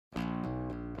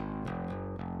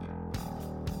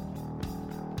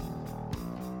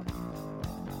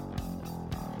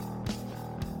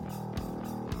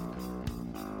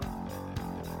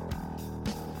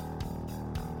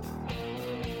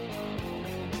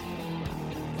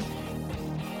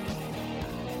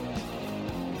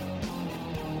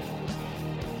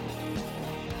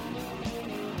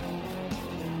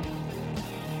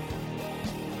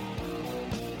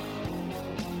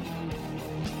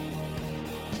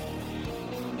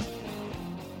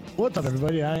What's up,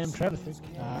 everybody? I am Travis.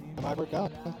 I'm Albert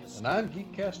Gunn. And I'm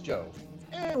Geekcast Joe.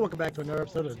 And welcome back to another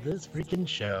episode of This Freaking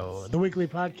Show, the weekly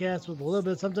podcast with a little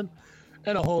bit of something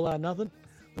and a whole lot of nothing.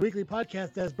 The weekly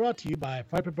podcast that is brought to you by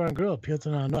Fire Pit Bar and Grill,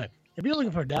 Peelton, Illinois. If you're looking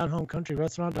for a down-home country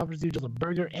restaurant that offers you just a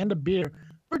burger and a beer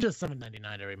for just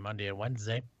 $7.99 every Monday and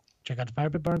Wednesday, check out the Fire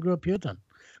Pit Bar and Grill, Peelton.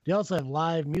 They also have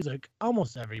live music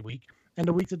almost every week. And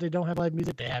the weeks that they don't have live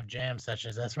music, they have jam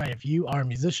sessions. That's right. If you are a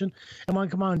musician and want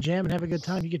to come on and jam and have a good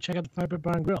time, you can check out the Fire Pit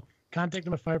Bar and Grill. Contact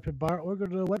them at Fire Pit Bar or go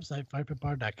to the website,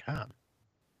 firepitbar.com.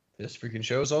 This freaking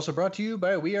show is also brought to you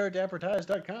by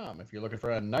WeAreDapperTies.com. If you're looking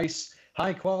for a nice,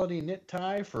 high-quality knit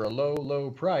tie for a low,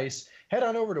 low price, head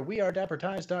on over to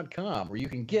WeAreDapperTies.com, where you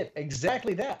can get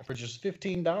exactly that for just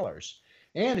 $15.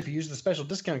 And if you use the special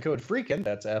discount code FREAKIN,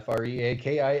 that's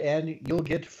FREAKIN, you'll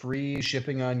get free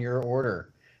shipping on your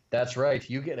order. That's right,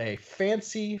 you get a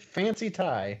fancy, fancy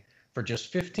tie for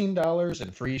just $15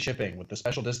 and free shipping with the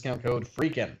special discount code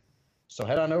FREAKIN. So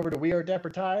head on over to We Are Dapper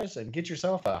Ties and get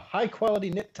yourself a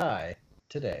high-quality knit tie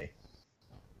today.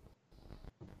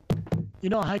 You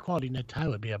know, a high-quality knit tie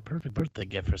would be a perfect birthday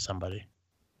gift for somebody.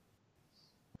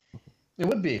 It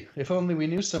would be, if only we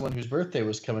knew someone whose birthday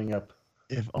was coming up.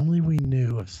 If only we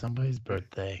knew of somebody's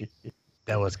birthday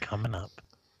that was coming up.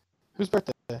 Whose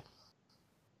birthday?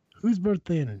 Whose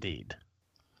birthday indeed?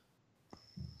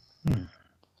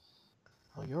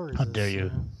 Oh, yours. How dare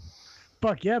you?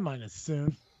 Fuck yeah, mine is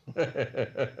soon.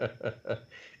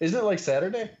 Isn't it like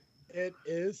Saturday? It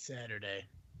is Saturday.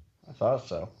 I thought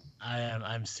so.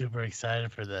 I'm super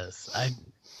excited for this. I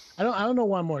don't know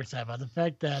what I'm more excited about. The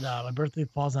fact that my birthday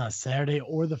falls on a Saturday,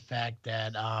 or the fact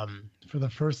that for the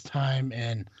first time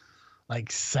in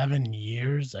like 7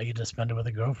 years, I get to spend it with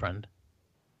a girlfriend.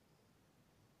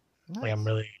 Nice. Like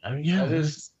I'm That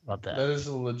is about that. That is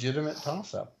a legitimate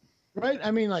toss-up. Right?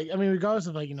 I mean, regardless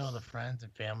of the friends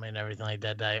and family and everything like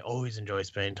that, I always enjoy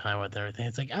spending time with and everything.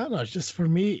 It's like, I don't know, it's just for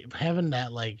me having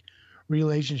that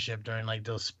relationship during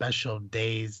those special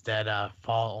days that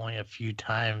fall only a few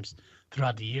times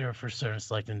throughout the year for certain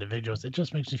select individuals. It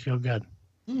just makes me feel good.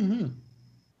 Mm-hmm.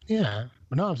 Yeah,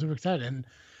 but no, I'm super excited, and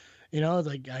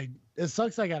it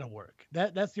sucks. I gotta work.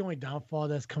 That's the only downfall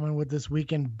that's coming with this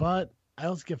weekend. But I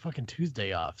also get fucking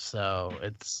Tuesday off, so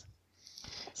it's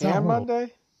not And horrible.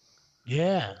 Monday?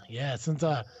 Yeah. Since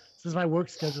my work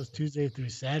schedule is Tuesday through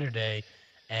Saturday,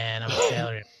 and I'm a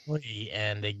salary employee,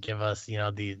 and they give us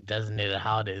the designated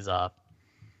holidays off.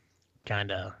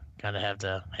 Kind of have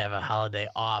to have a holiday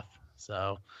off,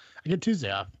 so I get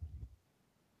Tuesday off.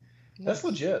 That's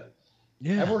legit.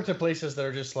 Yeah. I've worked at places that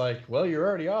are just like, well, you're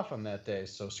already off on that day,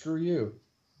 so screw you.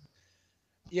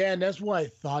 Yeah, and that's what I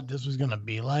thought this was gonna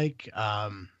be like. I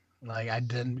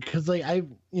didn't, because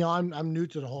I'm new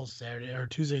to the whole Saturday or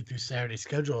Tuesday through Saturday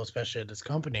schedule, especially at this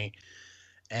company,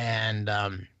 and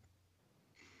I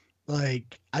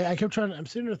kept trying. I'm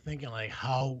sitting there thinking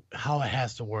how it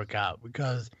has to work out,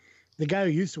 because the guy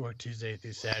who used to work Tuesday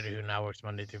through Saturday, who now works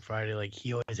Monday through Friday,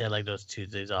 he always had those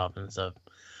Tuesdays off and stuff,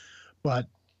 but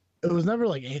it was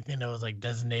never anything that was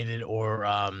designated or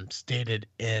stated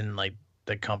in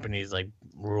the company's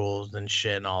rules and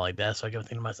shit and all that. So I kept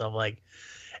thinking to myself,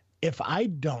 if I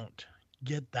don't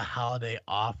get the holiday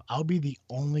off, I'll be the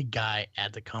only guy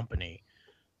at the company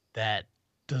that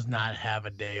does not have a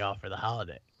day off for the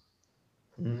holiday.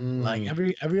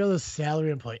 Every other salary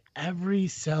employee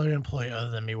other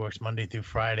than me works Monday through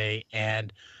Friday,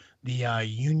 and the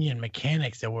union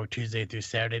mechanics that work Tuesday through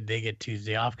Saturday, they get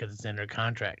Tuesday off because it's in their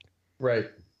contract. Right.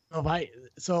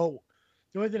 So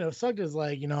the only thing that sucked is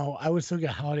I would still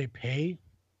get holiday pay,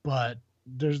 but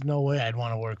there's no way I'd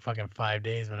want to work fucking 5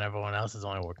 days when everyone else is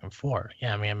only working 4.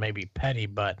 Yeah, it may be petty,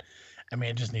 but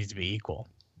it just needs to be equal.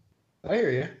 I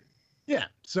hear you. Yeah.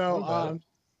 So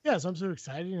so I'm so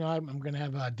excited. I'm gonna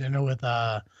have dinner with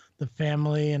the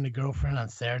family and the girlfriend on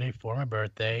Saturday for my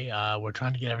birthday. We're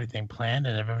trying to get everything planned,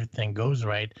 and if everything goes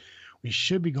right, we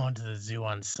should be going to the zoo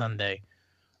on Sunday.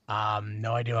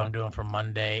 No idea what I'm doing for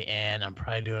Monday, and I'm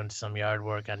probably doing some yard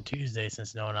work on Tuesday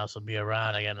since no one else will be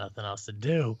around. I got nothing else to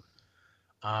do.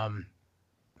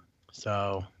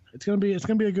 So it's gonna be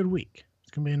a good week.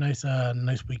 It's gonna be a nice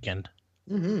weekend.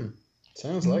 Mm-hmm.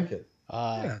 Sounds like it.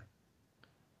 Yeah.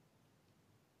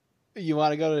 You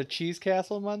want to go to the Cheese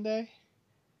Castle Monday?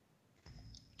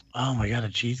 Oh my god, a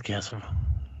cheese castle!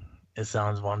 It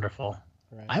sounds wonderful.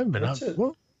 Right. I haven't been What's out. it?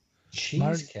 Well,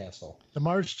 Cheese Castle. the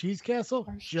Mars Cheese Castle,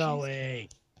 Mars Cheese Joey.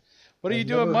 What are you I've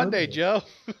doing never heard Monday, of it. Joe?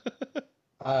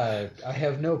 I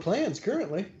have no plans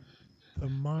currently. The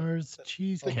Mars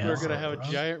Cheese Like, Castle. We're gonna have a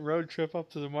bro. giant road trip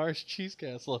up to the Mars Cheese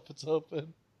Castle if it's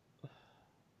open.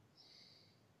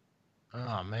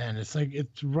 Oh man, it's like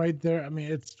it's right there. I mean,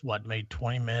 it's what, maybe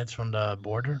 20 minutes from the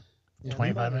border, Yeah,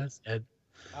 25 about minutes.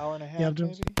 hour and a Yeah, half,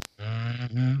 maybe.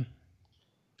 mm-hmm.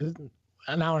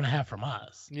 An hour and a half from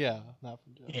us. Yeah, not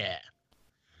from Joe. Yeah.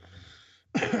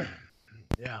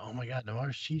 Yeah. Oh my God, the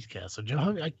Mars Cheese Castle.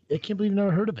 Joe, I can't believe you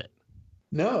never heard of it.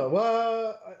 No,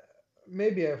 well,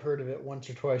 maybe I've heard of it once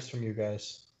or twice from you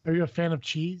guys. Are you a fan of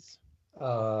cheese?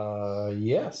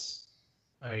 Yes,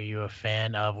 Are you a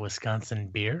fan of Wisconsin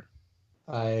beer?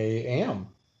 I am.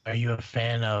 Are you a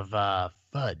fan of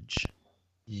fudge?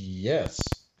 Yes,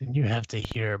 Then you have to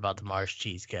hear about the Mars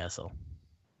Cheese Castle.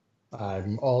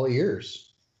 I'm all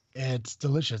ears. It's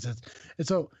delicious.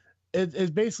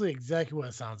 It's basically exactly what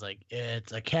it sounds like.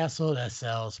 It's a castle that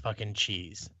sells fucking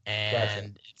cheese,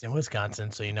 and it's in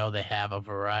Wisconsin, so you know they have a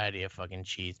variety of fucking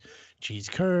cheese, cheese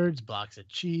curds, blocks of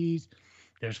cheese.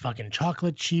 There's fucking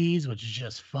chocolate cheese, which is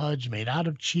just fudge made out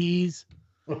of cheese.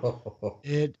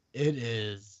 It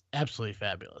is absolutely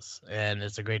fabulous, and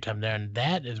it's a great time there. And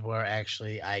that is where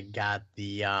actually I got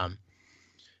the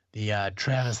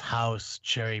Travis House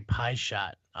cherry pie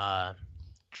shot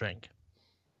drink.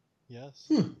 Yes.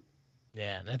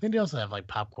 Yeah, and I think they also have like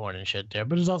popcorn and shit there,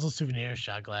 but there's also souvenir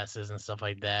shot glasses and stuff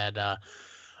like that.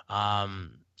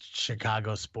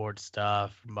 Chicago sports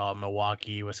stuff,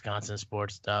 Milwaukee, Wisconsin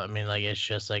sports stuff. I mean, like it's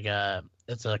just like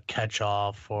it's a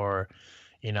catch-all for,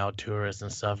 tourists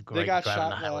and stuff. They got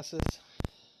shot glasses.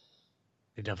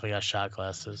 They definitely got shot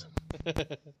glasses.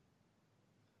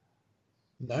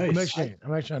 Nice.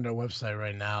 I'm actually on their website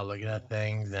right now looking at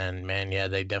things, and man, yeah,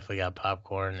 they definitely got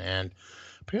popcorn, and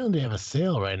apparently they have a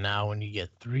sale right now when you get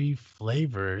 3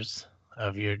 flavors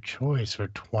of your choice for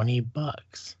 $20.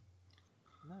 Nice.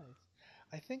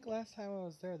 I think last time I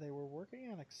was there, they were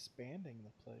working on expanding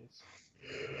the place.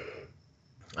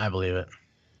 I believe it.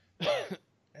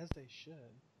 As they should.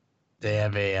 They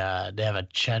have a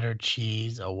cheddar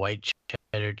cheese, a white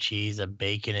cheddar cheese, a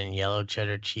bacon and yellow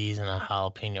cheddar cheese, and a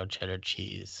jalapeno cheddar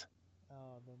cheese.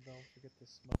 Oh, then don't forget the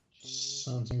smoked cheese.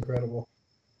 Sounds incredible.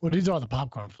 Well, these are all the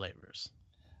popcorn flavors.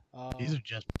 Oh, These are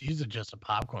just the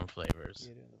popcorn flavors.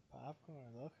 you're doing the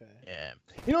popcorn. Okay. Yeah.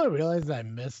 You know what I realized I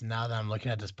miss now that I'm looking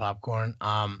at this popcorn?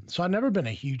 So I've never been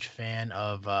a huge fan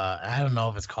of I don't know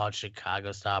if it's called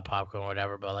Chicago style popcorn or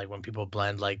whatever, but like when people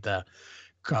blend like the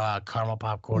caramel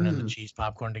popcorn and the cheese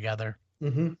popcorn together.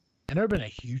 Mm-hmm. I've never been a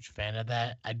huge fan of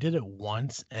that. I did it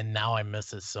once and now I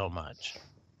miss it so much.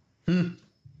 Because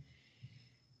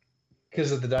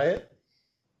of the diet?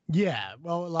 Yeah,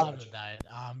 well, a lot of the diet.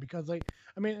 Because like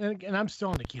I mean, and I'm still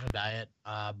on the keto diet.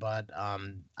 But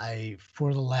I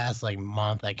for the last like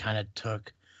month I kind of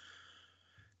took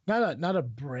not a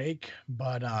break,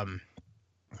 but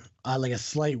like a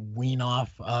slight wean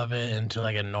off of it into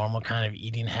like a normal kind of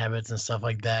eating habits and stuff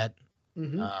like that.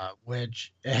 Mm-hmm.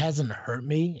 Which it hasn't hurt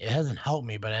me. It hasn't helped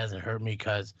me, but it hasn't hurt me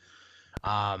because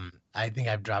I think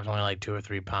I've dropped only like 2 or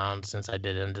 3 pounds since I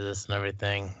did into this and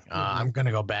everything. I'm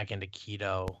gonna go back into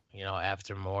keto,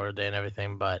 after Memorial Day and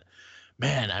everything. But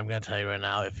man, I'm gonna tell you right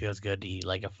now, it feels good to eat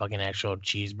like a fucking actual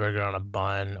cheeseburger on a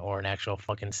bun or an actual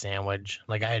fucking sandwich.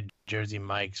 Like I had Jersey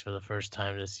Mike's for the first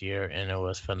time this year, and it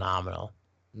was phenomenal.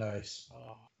 Nice.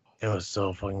 Oh, It was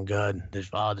so fucking good. The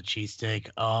cheesesteak,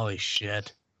 holy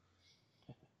shit.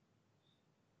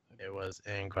 It was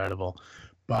incredible.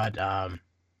 But I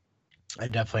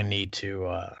definitely need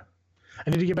to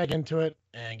get back into it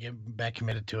and get back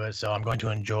committed to it. So I'm going to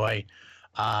enjoy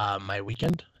my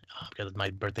weekend because my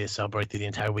birthday is celebrated the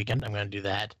entire weekend. I'm going to do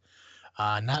that.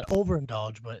 Not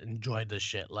overindulge, but enjoy the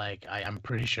shit. Like I'm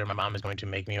pretty sure my mom is going to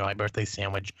make me my birthday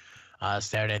sandwich.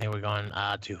 Saturday, I think we're going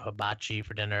to Hibachi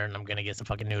for dinner, and I'm going to get some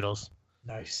fucking noodles.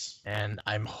 Nice. And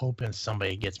I'm hoping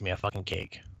somebody gets me a fucking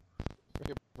cake. for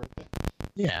your birthday?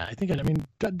 Yeah,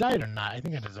 diet or not, I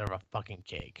think I deserve a fucking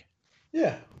cake.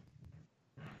 Yeah.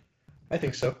 I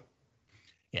think so.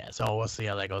 Yeah, so we'll see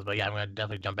how that goes. But yeah, I'm gonna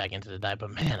definitely jump back into the diet.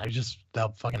 But man, I just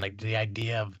felt fucking like the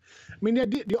idea of,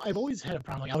 I've always had a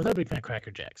problem. Like I was not a big fan of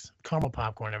Cracker Jacks, caramel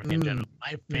popcorn, everything in general.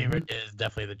 My favorite is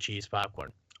definitely the cheese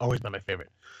popcorn. Always been my favorite.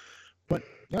 But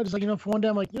just like for one day,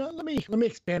 I'm like, let me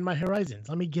expand my horizons.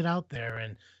 Let me get out there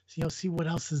and see what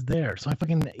else is there. So I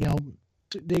fucking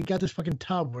they got this fucking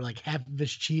tub where like half of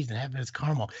it's cheese and half of it's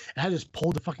caramel, and I just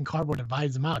pulled the fucking cardboard and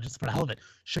divides them out just for the hell of it.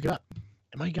 Shook it up.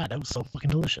 And my God, that was so fucking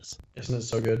delicious. Isn't it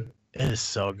so good? It is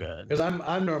so good. Because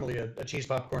I'm normally a cheese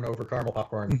popcorn over caramel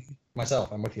popcorn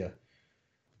myself. I'm with you.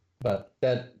 But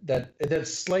that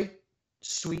slight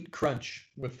sweet crunch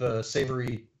with the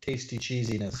savory, tasty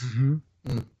cheesiness.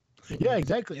 Yeah,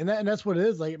 exactly, and that's what it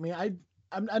is. Like,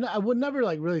 I would never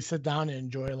like really sit down and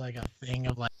enjoy like a thing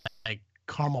of like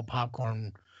caramel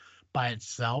popcorn by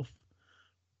itself,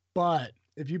 but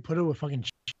if you put it with fucking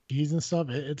cheese and stuff,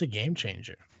 it's a game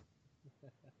changer.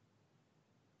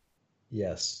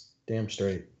 Yes, damn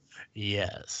straight.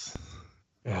 Yes.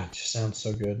 Oh, it just sounds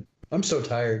so good. I'm so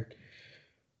tired.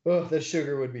 Oh, that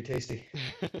sugar would be tasty.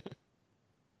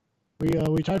 We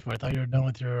tried for it. I thought you were done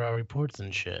with your reports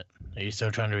and shit. Are you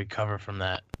still trying to recover from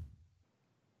that?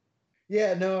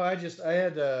 Yeah, no, I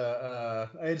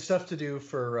had stuff to do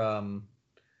for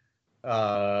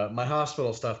my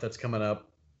hospital stuff that's coming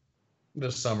up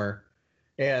this summer,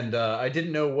 and I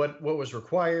didn't know what was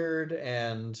required,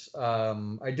 and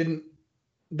I didn't.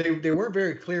 They weren't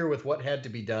very clear with what had to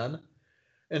be done,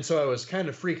 and so I was kind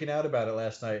of freaking out about it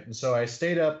last night, and so I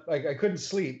stayed up. I couldn't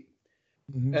sleep,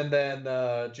 Mm-hmm. and then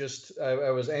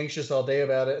I was anxious all day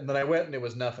about it, and then I went and it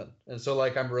was nothing, and so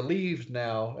like I'm relieved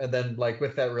now, and then like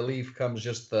with that relief comes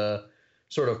just the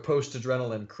sort of post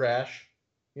adrenaline crash,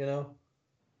 you know.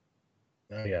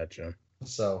 I gotcha.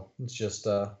 So it's just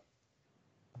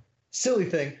silly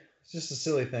thing. It's just a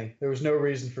silly thing. There was no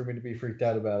reason for me to be freaked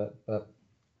out about it, but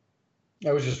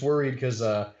I was just worried because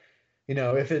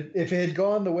if it had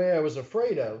gone the way I was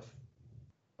afraid of.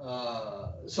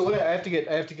 So I have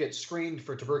to get screened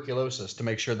for tuberculosis to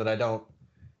make sure that I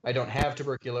don't have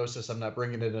tuberculosis. I'm not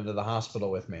bringing it into the hospital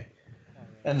with me. Oh,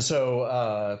 yeah. And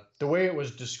so the way it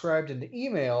was described in the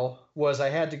email was I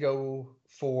had to go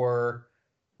for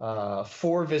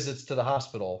 4 visits to the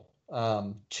hospital,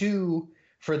 2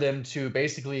 for them to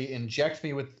basically inject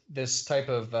me with this type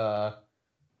of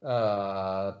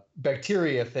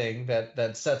bacteria thing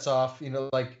that sets off,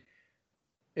 like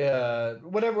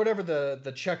whatever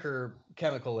the checker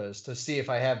chemical is to see if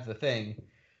I have the thing,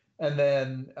 and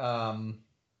then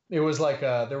it was like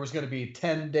there was going to be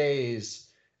 10 days,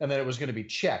 and then it was going to be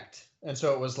checked, and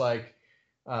so it was like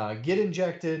get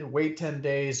injected, wait 10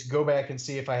 days, go back and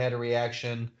see if I had a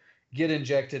reaction, get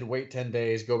injected, wait 10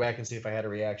 days, go back and see if I had a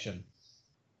reaction,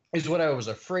 is what I was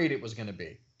afraid it was going to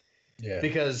be. Yeah.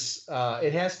 Because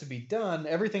it has to be done.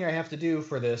 Everything I have to do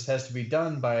for this has to be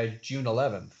done by June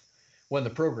 11th when the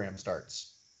program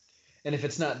starts. And if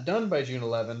it's not done by June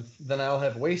 11th, then I'll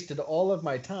have wasted all of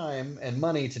my time and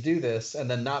money to do this and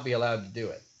then not be allowed to do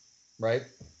it. Right?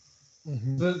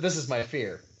 Mm-hmm. This is my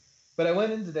fear. But I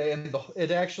went in today, and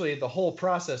the whole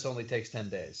process only takes 10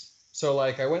 days. So,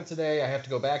 like, I went today, I have to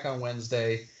go back on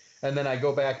Wednesday, and then I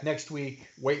go back next week,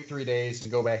 wait 3 days,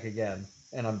 and go back again,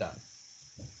 and I'm done.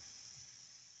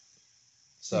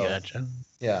 So, Gotcha.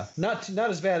 yeah, not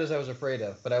as bad as I was afraid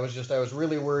of, but I was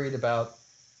really worried about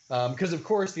because of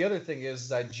course the other thing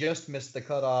is I just missed the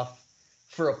cutoff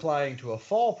for applying to a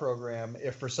fall program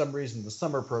if for some reason the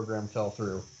summer program fell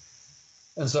through,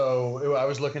 and so I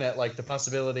was looking at like the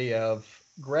possibility of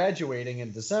graduating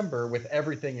in December with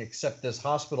everything except this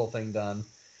hospital thing done,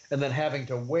 and then having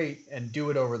to wait and do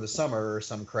it over the summer or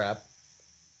some crap.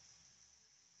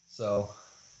 So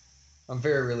I'm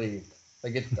very relieved.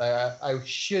 I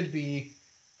should be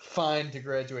fine to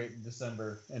graduate in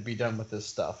December and be done with this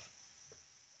stuff.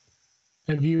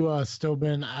 Have you still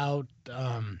been out,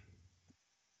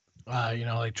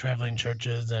 like traveling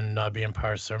churches and being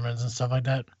part of sermons and stuff like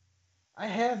that? I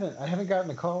haven't gotten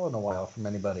a call in a while from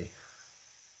anybody.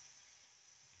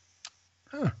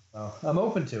 Huh. I'm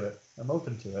open to it.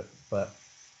 But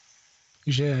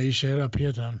You should hit up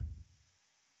here, Tom.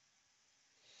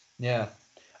 yeah,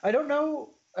 I don't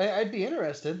know. I'd be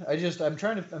interested. I'm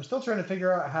still trying to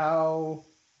figure out how,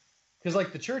 because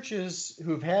like the churches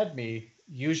who've had me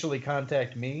usually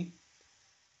contact me.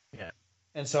 Yeah.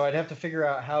 And so I'd have to figure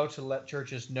out how to let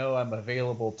churches know I'm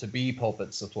available to be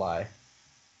pulpit supply.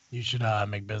 You should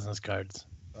make business cards.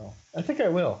 So I think I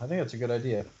will. I think that's a good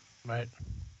idea. Right.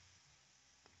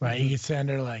 Right. You can send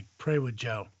her like pray with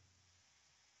Joe.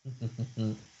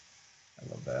 I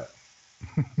love that.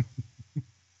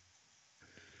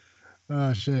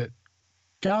 Oh shit.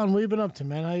 Colin, what you been up to,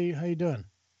 man? How you doing?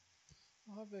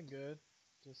 Oh, I've been good.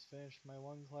 Just finished my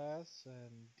one class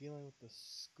and dealing with the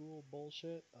school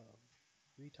bullshit of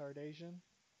retardation.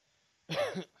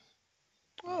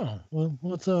 Oh, well,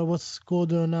 what's school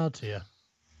doing now to you?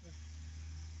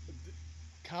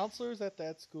 Counselors at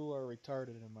that school are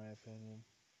retarded, in my opinion.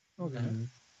 Okay.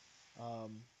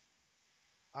 Um,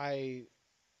 I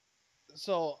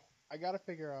so I got to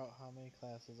figure out how many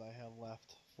classes I have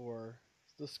left for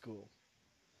the school,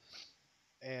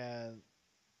 and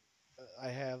I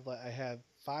have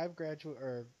 5 graduate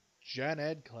or gen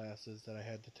ed classes that I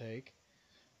had to take,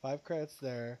 5 credits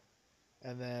there,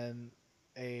 and then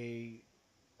a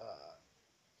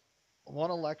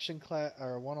one election class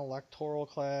or one electoral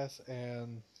class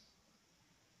and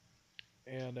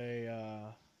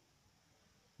a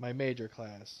my major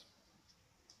class.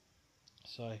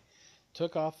 So I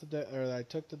took off the day, or I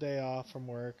took the day off from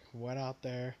work, went out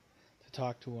there to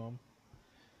talk to them,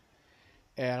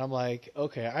 and I'm like,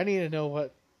 okay, I need to know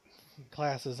what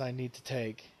classes I need to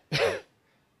take.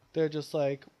 They're just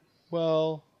like,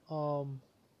 well,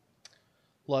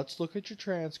 let's look at your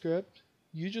transcript.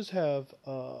 You just have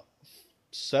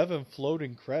 7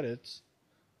 floating credits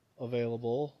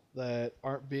available that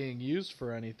aren't being used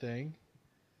for anything.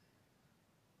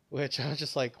 Which I was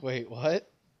just like, wait, what?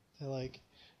 They're like,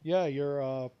 yeah,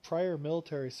 your prior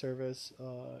military service,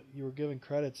 you were given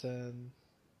credits and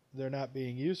they're not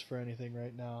being used for anything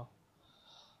right now.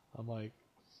 I'm like,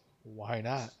 why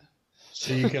not?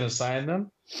 So you can assign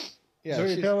them? Is that what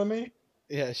you're telling me?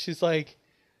 Yeah, she's like,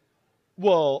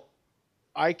 well,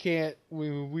 I can't.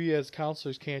 We as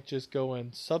counselors can't just go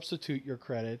and substitute your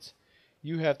credits.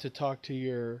 You have to talk to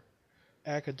your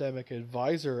academic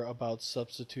advisor about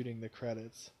substituting the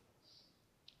credits.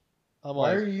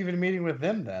 Why are you even meeting with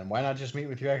them then? Why not just meet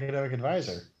with your academic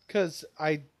advisor? Because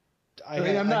I'm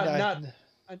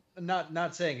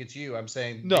not saying it's you. I'm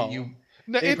saying no. that you.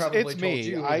 No, they it's told me.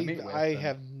 you to meet with I them.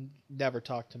 have never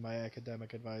talked to my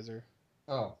academic advisor.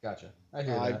 Oh, gotcha. I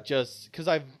hear I that. just because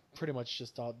I've pretty much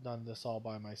just done this all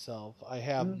by myself. I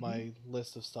have my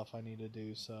list of stuff I need to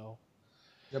do. So.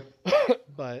 Yep.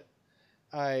 But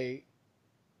and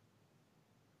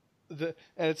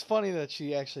it's funny that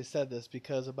she actually said this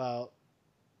because about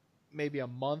maybe a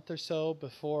month or so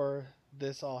before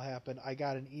this all happened, I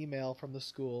got an email from the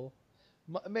school.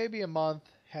 Maybe a month,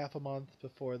 half a month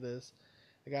before this,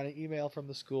 I got an email from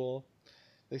the school.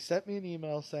 They sent me an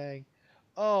email saying,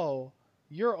 "Oh,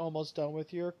 you're almost done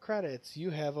with your credits.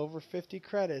 You have over 50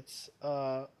 credits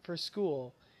for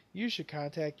school. You should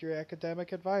contact your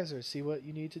academic advisor, see what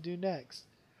you need to do next."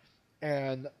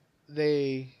 And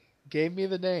they gave me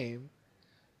the name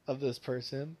of this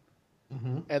person,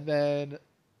 and then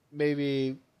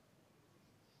maybe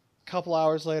a couple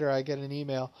hours later, I get an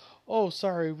email. "Oh,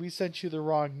 sorry, we sent you the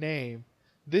wrong name.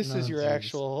 This is your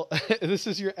actual. This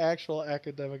is your actual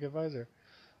academic advisor."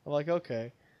 I'm like,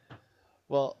 okay,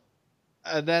 well,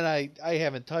 and then I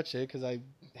haven't touched it because I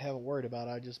haven't worried about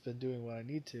it. I've just been doing what I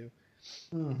need to.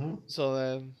 So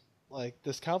then, like,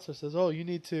 this counselor says, "Oh, you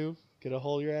need to get a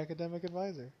hold of your academic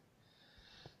advisor."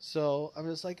 So I'm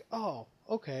just like, "Oh,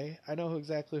 okay, I know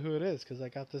exactly who it is because I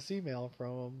got this email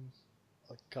from him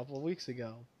a couple of weeks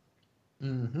ago."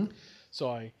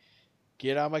 So I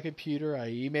get on my computer, I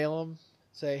email him,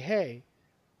 say, "Hey,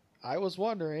 I was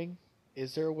wondering,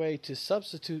 is there a way to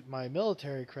substitute my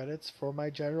military credits for my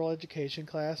general education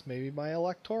class, maybe my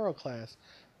electoral class?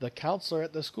 The counselor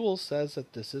at the school says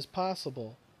that this is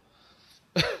possible."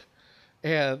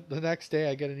 And the next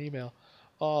day I get an email.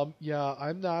 Yeah,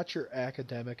 I'm not your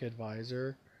academic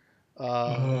advisor.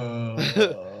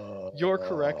 You're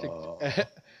correct.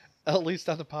 At least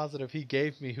on the positive, he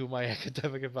gave me who my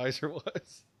academic advisor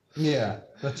was. Yeah,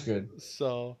 that's good.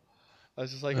 So I was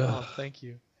just like, oh, thank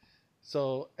you.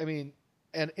 So, I mean,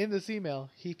 and in this email,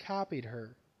 he copied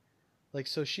her. Like,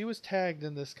 so she was tagged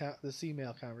in this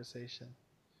email conversation.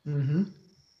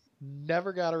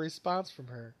 Never got a response from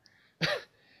her.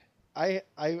 I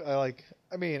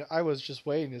was just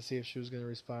waiting to see if she was going to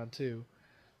respond too.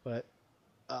 But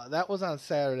that was on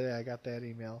Saturday I got that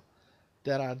email.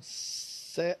 Then on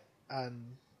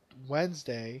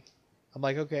Wednesday, I'm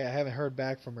like, okay, I haven't heard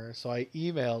back from her. So I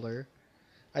emailed her.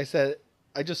 I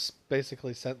just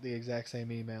basically sent the exact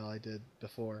same email I did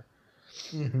before.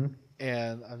 And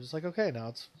I'm just like, okay,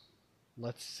 now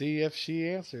let's see if she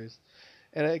answers.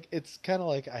 And it's kind of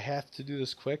like I have to do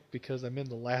this quick because I'm in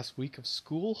the last week of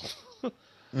school.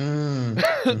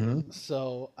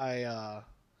 So I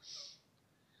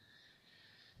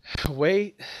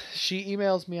wait. She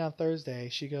emails me on Thursday.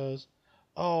 She goes,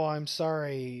 "Oh, I'm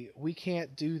sorry. We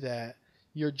can't do that.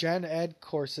 Your Gen Ed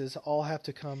courses all have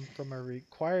to come from a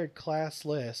required class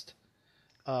list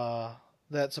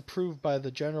that's approved by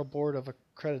the General Board of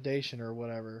Accreditation or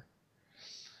whatever."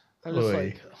 I'm just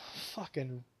like,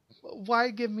 fucking, why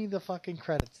give me the fucking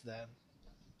credits then?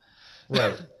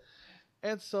 Right.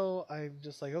 And so I'm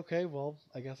just like, okay, well,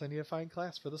 I guess I need to find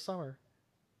class for the summer.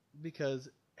 Because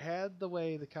had the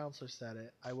way the counselor said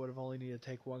it, I would have only needed to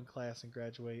take one class and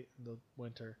graduate in the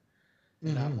winter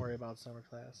and not worry about summer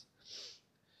class.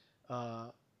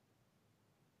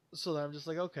 So then I'm just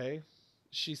like, okay.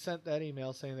 She sent that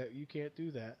email saying that you can't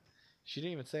do that. She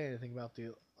didn't even say anything about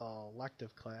the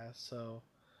elective class, so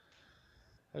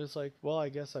I was like, well, I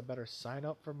guess I better sign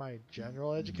up for my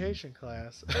general education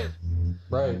class.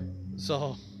 Right.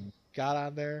 So got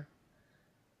on there,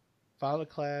 found a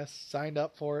class, signed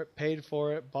up for it, paid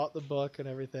for it, bought the book and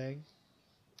everything.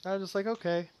 I was just like,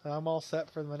 okay, I'm all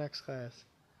set for the next class.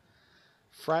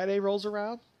 Friday rolls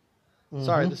around.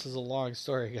 Sorry, this is a long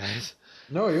story, guys.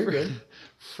 No, you're good.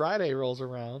 Friday rolls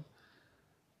around.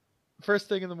 First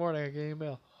thing in the morning, I get an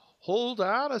email. Hold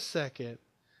on a second.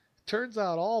 Turns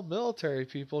out all military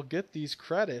people get these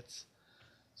credits.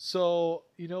 So,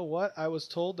 you know what? I was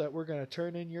told that we're going to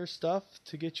turn in your stuff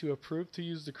to get you approved to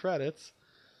use the credits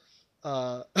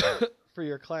for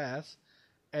your class.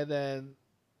 And then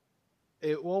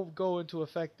it won't go into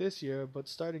effect this year, but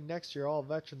starting next year, all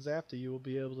veterans after you will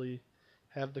be able to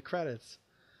have the credits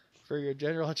for your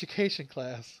general education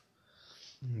class.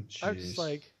 I'm just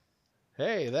like,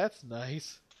 hey, that's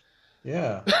nice.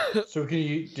 Yeah. So were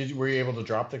you able to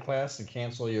drop the class and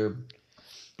cancel your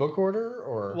book order,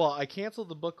 or? Well, I canceled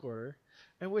the book order,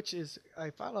 and I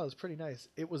found out was pretty nice.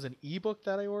 It was an ebook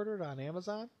that I ordered on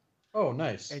Amazon. Oh,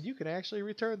 nice. And you can actually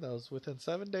return those within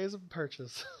 7 days of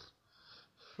purchase,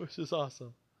 which is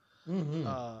awesome. Mm-hmm.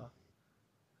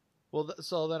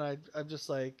 So then I'm just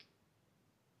like,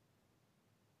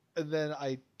 and then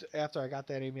after I got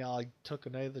that email, I took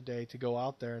another day to go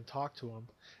out there and talk to them.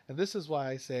 And this is why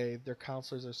I say their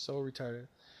counselors are so retarded.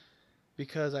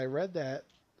 Because I read that,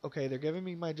 okay, they're giving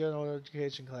me my general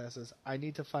education classes. I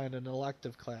need to find an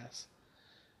elective class.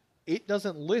 It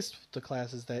doesn't list the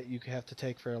classes that you have to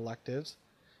take for electives.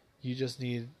 You just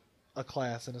need a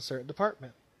class in a certain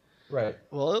department. Right.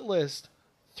 Well, it lists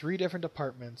 3 different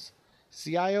departments.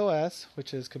 CIOS,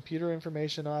 which is Computer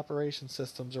Information Operations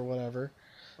Systems or whatever.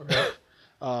 Okay.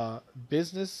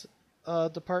 Business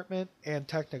department and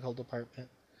technical department.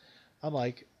 I'm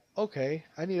like, okay,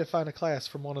 I need to find a class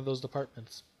from one of those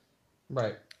departments.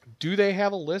 Right. Do they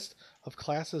have a list of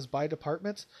classes by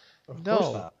departments? Of no.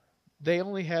 course not. They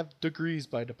only have degrees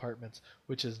by departments,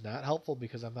 which is not helpful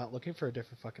because I'm not looking for a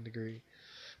different fucking degree.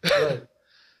 Right.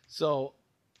 So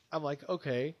I'm like,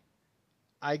 okay.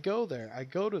 I go there. I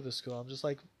go to the school. I'm just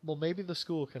like, well, maybe the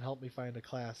school can help me find a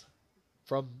class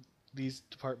from these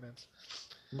departments.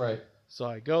 Right. So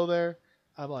I go there.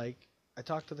 I'm like, I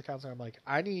talk to the counselor. I'm like,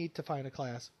 I need to find a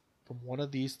class from one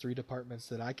of these 3 departments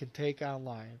that I can take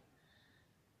online.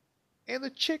 And the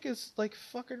chick is like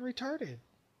fucking retarded.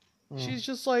 She's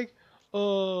just like,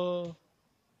 well,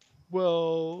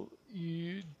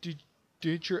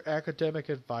 did your academic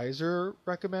advisor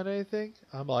recommend anything?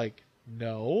 I'm like,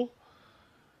 no.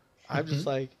 I'm just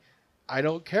like, I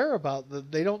don't care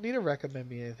about they don't need to recommend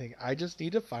me anything. I just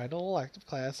need to find an elective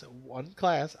class, one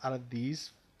class out of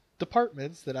these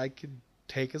departments that I can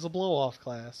take as a blow-off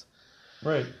class.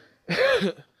 Right.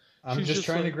 I'm just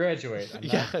trying to graduate.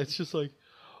 It's just like,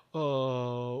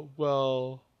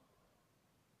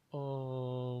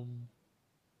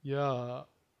 yeah.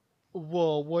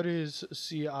 Well, what is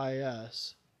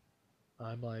CIS?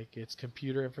 I'm like, it's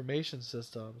Computer Information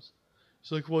Systems.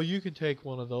 She's like, well, you can take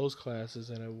one of those classes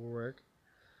and it will work.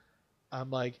 I'm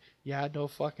like, yeah, no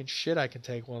fucking shit, I can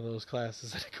take one of those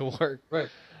classes and it can work. Right.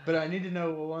 But I need to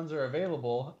know what ones are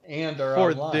available and are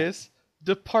for online. This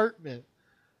department.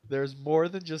 There's more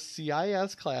than just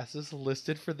CIS classes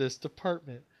listed for this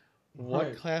department.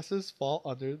 What classes fall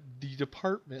under the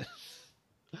department?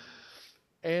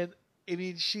 And I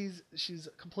mean, she's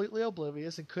completely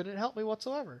oblivious and couldn't help me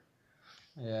whatsoever.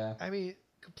 Yeah. I mean,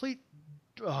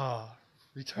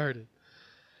 retarded.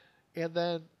 And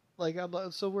then, like,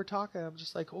 so we're talking. I'm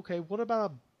just like, okay, what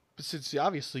about since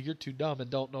obviously you're too dumb and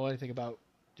don't know anything about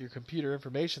your computer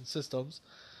information systems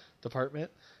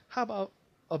department, how about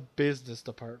a business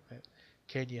department?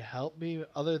 Can you help me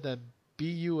other than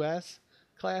BUS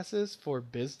classes for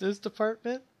business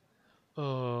department?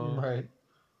 Right.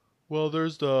 Well,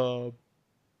 there's the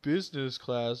business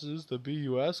classes, the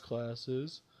BUS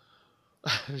classes.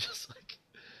 I'm just like,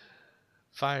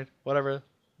 fine, whatever.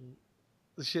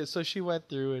 So she went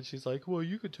through and she's like, well,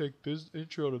 you could take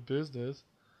intro to business.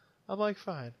 I'm like,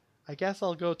 fine. I guess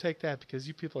I'll go take that because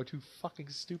you people are too fucking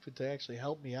stupid to actually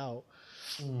help me out.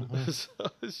 So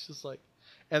it's just like,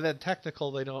 and then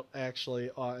technical, they don't actually,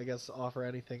 I guess, offer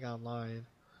anything online.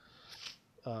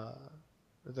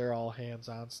 They're all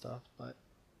hands-on stuff, but.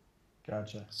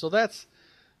 Gotcha. So that's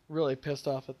really pissed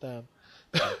off at them.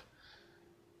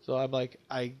 So I'm like,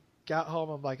 I got home.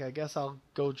 I'm like, I guess I'll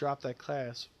go drop that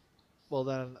class. Well,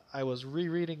 then I was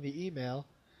rereading the email,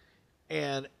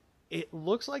 and it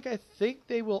looks like I think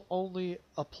they will only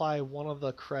apply one of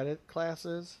the credit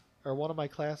classes, or one of my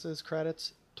classes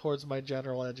credits, towards my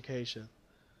general education.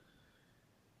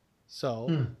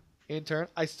 So, in turn,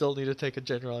 I still need to take a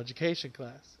general education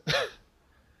class.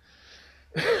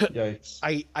 Yikes.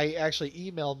 I actually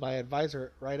emailed my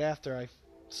advisor right after I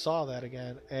saw that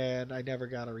again, and I never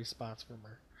got a response from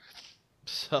her.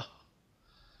 So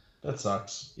that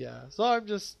sucks. Yeah, so I'm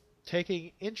just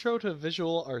taking Intro to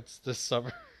Visual Arts this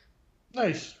summer.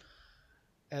 Nice.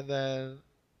 And then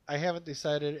I haven't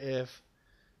decided if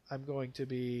I'm going to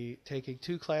be taking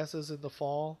 2 classes in the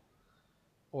fall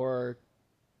or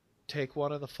take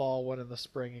one in the fall, one in the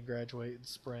spring, and graduate in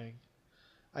spring.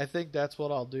 I think that's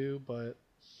what I'll do, but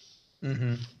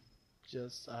Mm-hmm.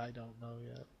 just I don't know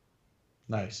yet.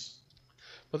 Nice.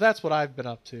 But that's what I've been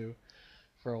up to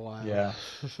for a while. Yeah.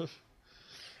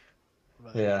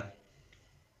 But Yeah.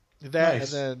 that and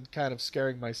Nice. then kind of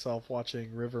scaring myself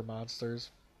watching River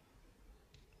Monsters.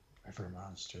 River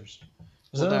Monsters. Well,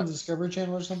 Is that on that- the Discovery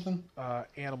Channel or something?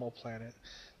 Animal Planet.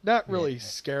 Not really Yeah.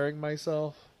 scaring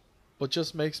myself, but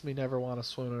just makes me never want to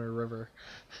swim in a river.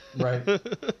 Right.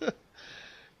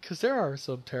 Because there are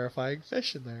some terrifying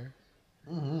fish in there.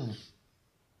 Mm-hmm.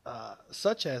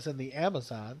 Such as in the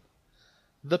Amazon,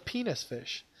 the penis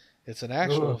fish. It's an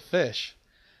actual fish.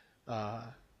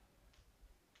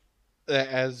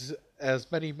 As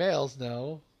many males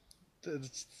know, the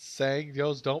saying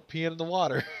goes, "Don't pee in the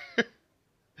water,"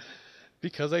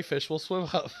 because a fish will swim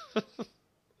up.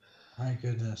 My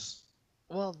goodness.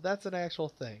 Well, that's an actual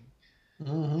thing,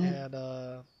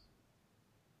 Mm-hmm.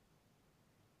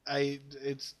 and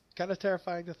it's kind of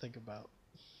terrifying to think about.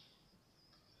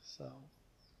 So.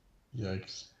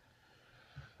 Yikes.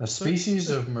 A species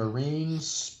of marine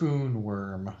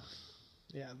spoonworm.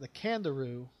 Yeah, the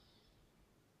kangaroo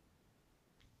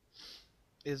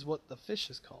is what the fish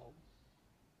is called.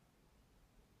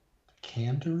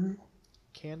 Kangaroo?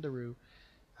 Kangaroo.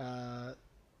 I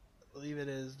believe it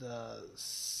is the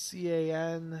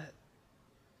CAND.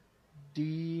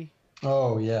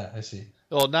 Oh, yeah, I see.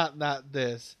 Well, not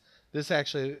this. This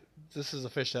is a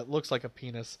fish that looks like a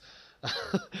penis.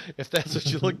 If that's what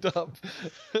you looked up.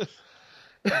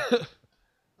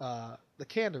 The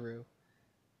kangaroo.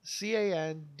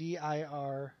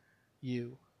 CANDIRU.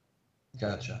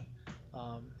 Gotcha.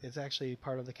 It's actually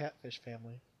part of the catfish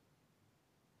family.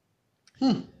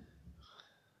 Hmm.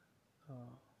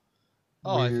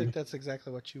 I Weird. think that's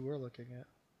exactly what you were looking at.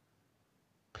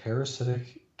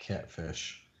 Parasitic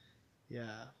catfish.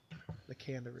 Yeah, the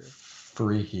kangaroo.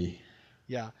 Freaky.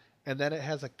 Yeah, and then it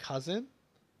has a cousin,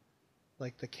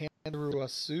 like the kangaroo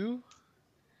Sioux,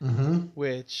 Mm-hmm.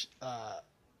 which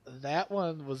that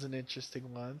one was an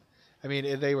interesting one. I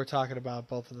mean, they were talking about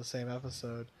both in the same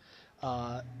episode,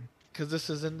 because this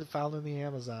is found in the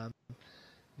Amazon.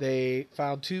 They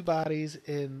found 2 bodies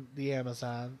in the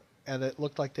Amazon, and it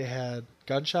looked like they had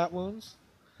gunshot wounds.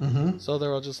 Mm-hmm. So they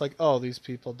were just like, "Oh, these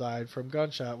people died from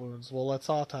gunshot wounds. Well, let's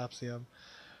autopsy them."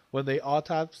 When they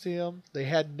autopsy them, they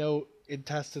had no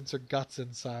intestines or guts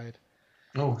inside.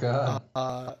 Oh, God.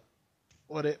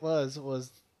 What it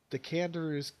was the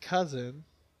kangaroo's cousin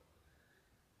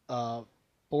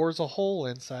bores a hole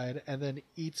inside and then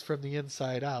eats from the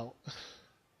inside out.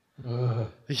 Ugh.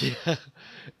 Yeah,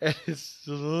 and it's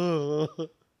terrifying.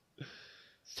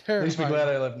 Makes me glad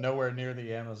I live nowhere near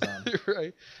the Amazon.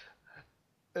 Right.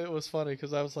 It was funny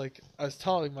because I was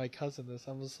telling my cousin this.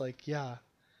 I was like, yeah,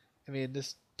 I mean,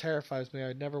 this terrifies me.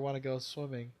 I'd never want to go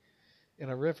swimming in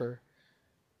a river.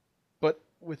 But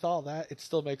with all that, it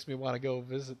still makes me want to go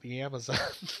visit the Amazon.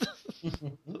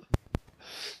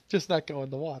 Just not go in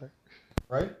the water.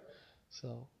 Right?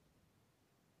 So,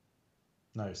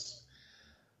 Nice.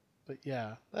 but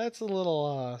yeah, that's a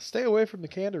little, stay away from the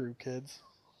kangaroo, kids.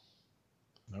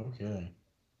 No kidding.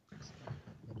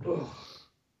 Ugh.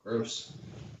 Gross.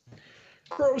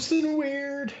 Gross and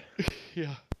weird.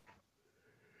 Yeah.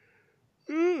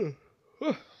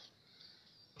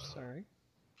 Sorry.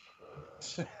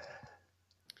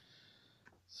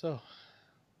 So,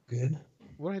 Good.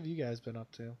 what have you guys been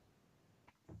up to?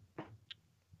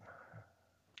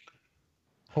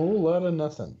 Whole lot of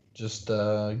nothing. Just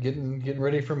getting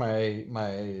ready for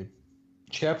my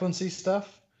chaplaincy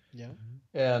stuff Yeah.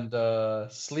 and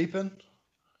sleeping.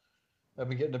 I've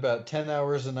been getting about 10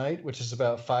 hours a night, which is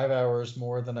about 5 hours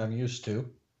more than I'm used to.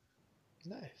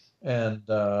 Nice. And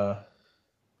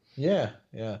yeah.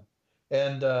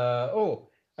 And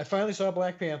I finally saw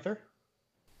Black Panther.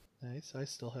 Nice. I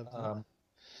still have that.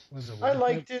 Was it I worth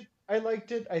liked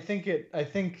it. I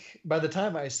think by the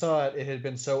time I saw it, it had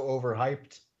been so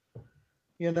overhyped.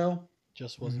 You know?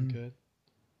 Just wasn't Mhm. good.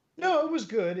 No, it was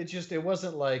good. It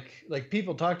wasn't like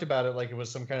people talked about it like it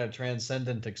was some kind of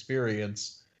transcendent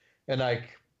experience, and I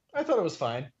thought it was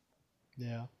fine.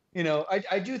 Yeah. You know,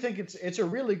 I do think it's a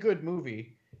really good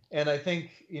movie, and I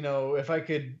think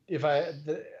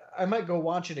I might go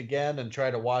watch it again and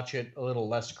try to watch it a little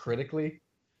less critically.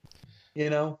 You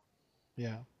know,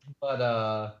 Yeah. but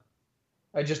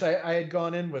I had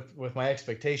gone in with my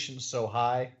expectations so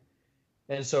high,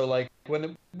 and so like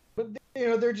but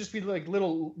there'd just be like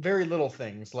very little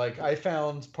things. Like I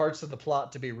found parts of the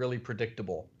plot to be really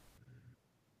predictable.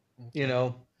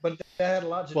 But that had a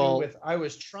lot to do with I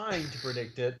was trying to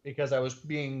predict it because I was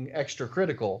being extra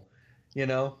critical.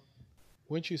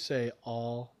 Wouldn't you say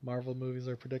all Marvel movies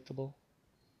are predictable?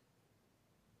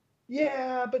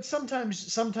 Yeah, but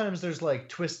sometimes there's like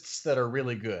twists that are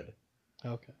really good.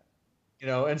 Okay.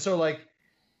 And so like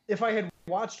if I had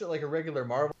watched it like a regular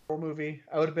Marvel movie,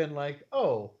 I would have been like,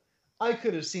 oh, I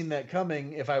could have seen that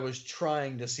coming if I was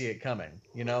trying to see it coming.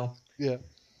 Yeah.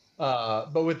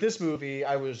 But with this movie,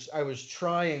 I was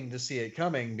trying to see it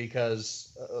coming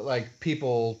because like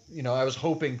people, I was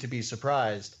hoping to be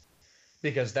surprised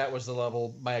because that was the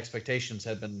level my expectations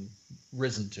had been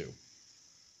risen to.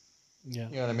 Yeah.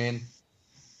 You know what I mean?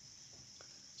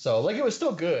 So like it was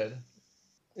still good.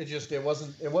 It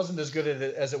wasn't as good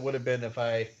as it would have been if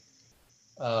I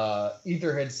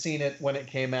either had seen it when it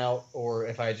came out or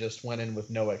if I just went in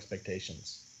with no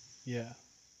expectations. Yeah.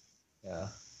 Yeah.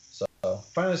 So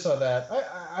finally saw that.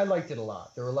 I liked it a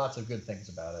lot. There were lots of good things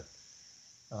about it.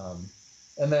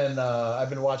 And then I've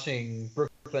been watching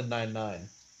Brooklyn Nine-Nine,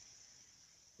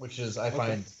 which is I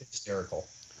find hysterical.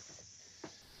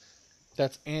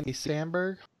 That's Andy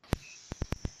Samberg.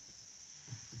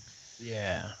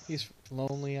 Yeah. He's from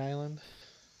Lonely Island.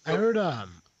 I heard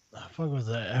fuck was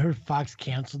that? I heard Fox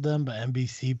canceled them, but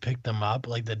NBC picked them up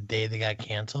like the day they got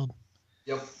canceled.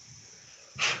 Yep.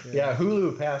 Yeah,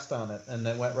 Hulu passed on it and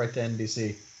then went right to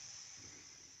NBC.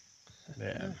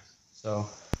 Yeah. So,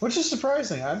 which is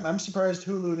surprising. I'm surprised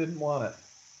Hulu didn't want it.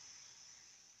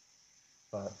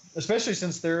 But especially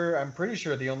since I'm pretty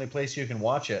sure the only place you can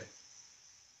watch it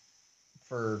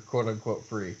for quote unquote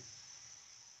free.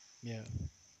 Yeah.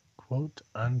 Quote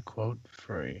unquote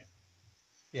free.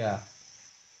 Yeah.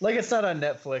 Like it's not on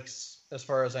Netflix as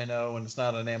far as I know, and it's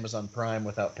not on Amazon Prime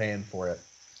without paying for it.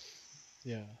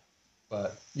 Yeah.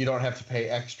 But you don't have to pay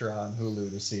extra on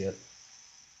Hulu to see it.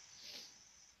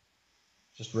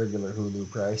 Just regular Hulu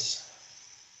price.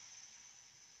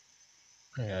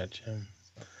 I gotcha.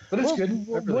 But it's good.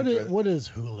 What is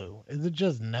Hulu? Is it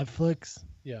just Netflix?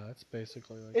 Yeah, it's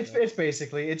basically like it's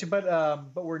basically but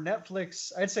where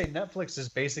Netflix, I'd say Netflix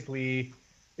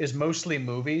is mostly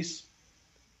movies.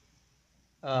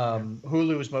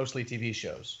 Hulu is mostly TV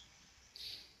shows.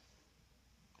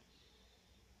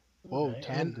 Whoa, Okay,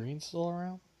 Tom Green's still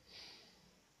around?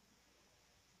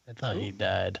 I thought he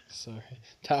died. Sorry.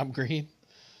 Tom Green?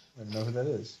 I don't know who that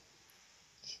is.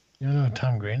 You don't know who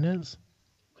Tom Green is?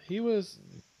 He was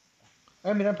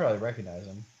I mean, I probably recognize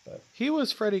him, but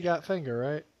Freddy Got Finger,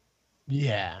 right?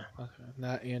 Yeah. Okay.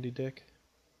 Not Andy Dick.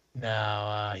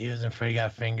 No, he was in Freddy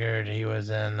Got Fingered. He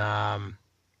was in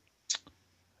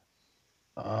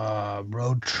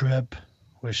Road Trip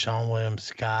with Sean William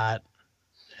Scott.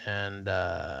 And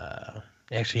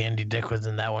actually Andy Dick was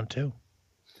in that one too.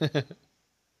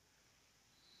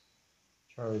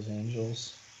 Charlie's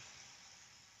Angels.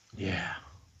 Yeah.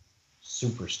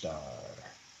 Superstar.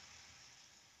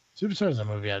 Superstar is a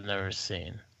movie I've never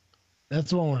seen. That's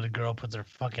the one where the girl puts her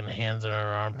fucking hands in her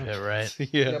armpit, right?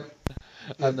 Yeah. Yep.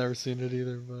 I've never seen it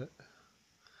either, but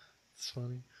it's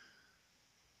funny.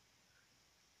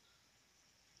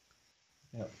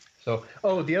 Yep. So,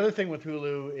 the other thing with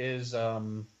Hulu is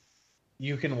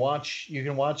you can watch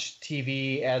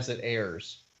TV as it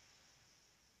airs,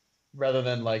 rather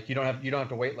than like you don't have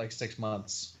to wait like 6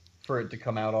 months for it to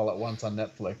come out all at once on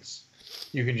Netflix.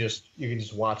 You can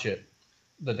just watch it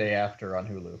the day after on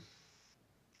Hulu.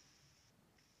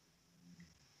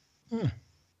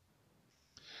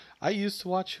 I used to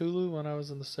watch Hulu when I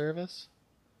was in the service,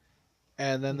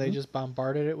 and then they just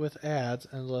bombarded it with ads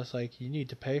and was like, "You need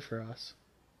to pay for us."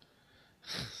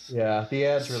 Yeah, the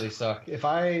ads really suck.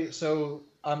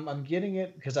 I'm getting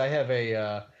it because I have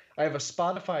a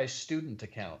Spotify student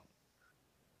account,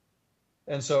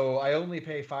 and so I only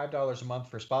pay $5 a month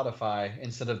for Spotify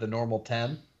instead of the normal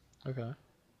 10. Okay.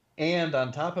 And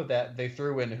on top of that, they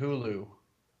threw in Hulu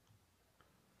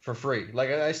for free. Like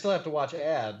I still have to watch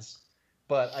ads,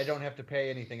 but I don't have to pay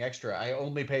anything extra. I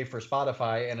only pay for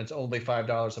Spotify, and it's only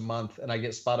 $5 a month, and I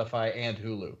get Spotify and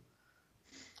Hulu.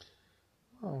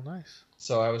 Oh, nice.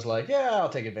 So I was like, yeah, I'll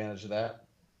take advantage of that.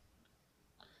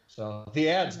 So the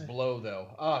ads blow,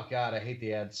 though. Oh, God, I hate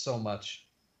the ads so much.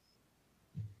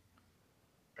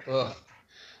 Ugh.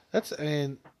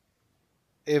 And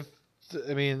if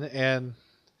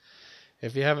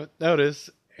you haven't noticed,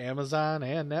 Amazon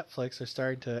and Netflix are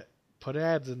starting to put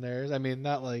ads in theirs. I mean,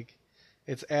 not like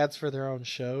it's ads for their own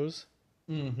shows.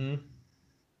 Mm-hmm.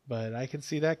 But I can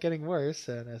see that getting worse,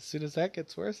 and as soon as that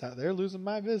gets worse, they're losing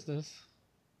my business.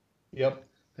 Yep.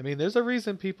 I mean, there's a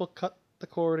reason people cut the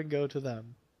cord and go to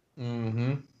them.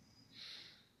 Mm-hmm.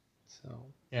 So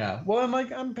Yeah. Well,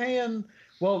 I'm paying.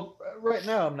 Well, right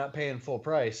now I'm not paying full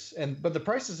price, but the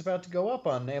price is about to go up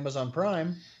on Amazon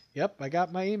Prime. yep, I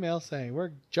got my email saying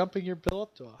we're jumping your bill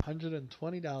up to $120.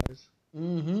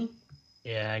 Mm-hmm.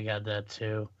 Yeah, I got that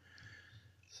too.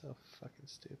 So fucking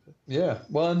stupid. Yeah.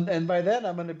 Well, and by then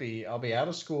I'll be out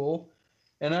of school,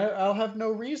 and I'll have no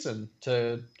reason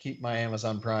to keep my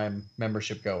Amazon Prime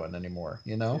membership going anymore.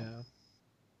 You know. Yeah.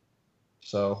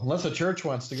 So unless a church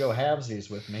wants to go halvesies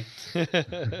with me.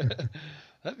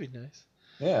 That'd be nice.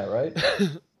 Yeah. Right.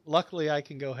 Luckily, I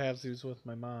can go have zoos with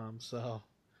my mom, so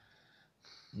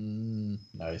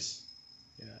Nice.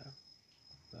 yeah.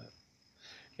 But,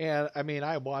 and I mean,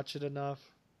 I watch it enough,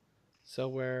 so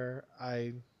where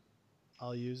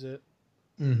I'll use it.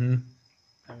 Mm-hmm.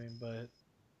 I mean, but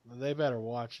they better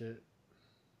watch it.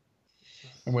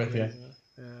 I'm with you.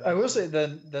 Yeah. I will say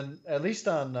then at least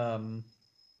on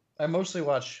I mostly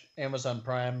watch Amazon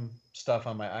Prime stuff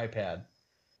on my iPad,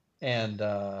 and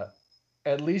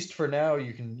at least for now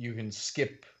you can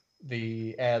skip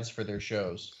the ads for their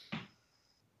shows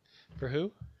For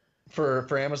who?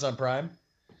 for Amazon Prime.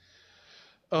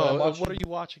 When I'm Oh, watching what are you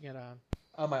watching it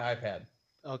on my iPad.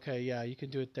 Okay, yeah, you can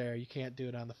do it there. You can't do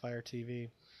it on the Fire TV.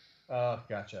 Oh,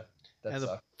 gotcha. That And the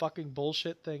sucks. fucking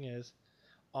bullshit thing is,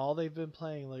 all they've been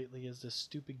playing lately is this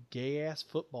stupid gay ass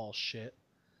football shit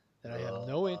that I have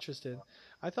no interest in.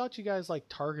 I thought you guys like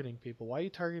targeting people. Why are you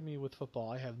targeting me with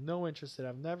football? I have no interest in it.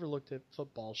 I've never looked at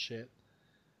football shit.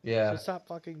 Yeah. So stop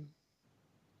fucking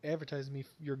advertising me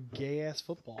your gay ass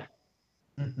football.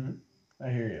 Mm-hmm. I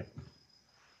hear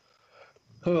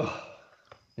you.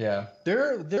 Yeah.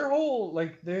 Their whole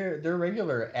like their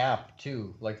regular app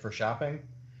too, like for shopping,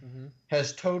 Mm-hmm.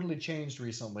 has totally changed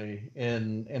recently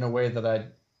in a way that I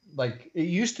like. It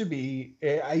used to be.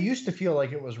 I used to feel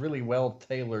like it was really well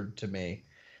tailored to me,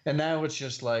 and now it's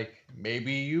just like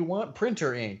maybe you want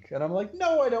printer ink, and I'm like,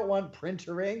 no, I don't want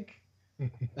printer ink.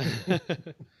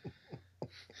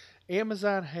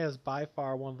 Amazon has by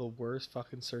far one of the worst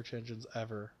fucking search engines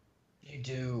ever. You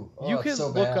do. Oh, You it's can so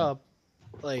look bad. up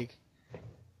like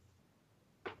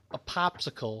a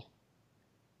popsicle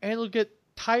and it'll get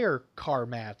tire car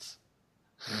mats.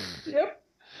 Yep.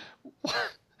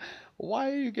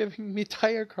 Why are you giving me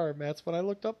tire car mats when I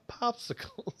looked up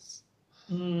popsicles?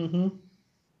 Mm-hmm.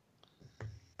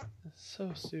 It's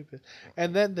so stupid.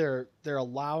 And then their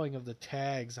allowing of the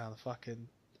tags on the fucking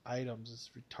items is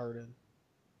retarded.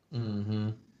 Mm-hmm.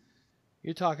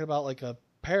 You're talking about like a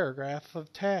paragraph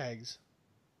of tags.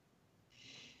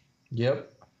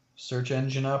 Yep. Search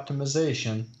engine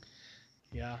optimization.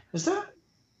 Yeah. Is that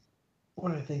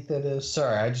what I think that is?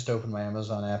 Sorry, I just opened my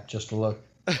Amazon app just to look.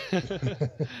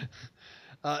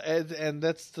 And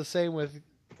that's the same with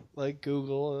like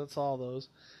Google. That's all those.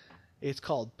 It's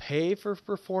called pay for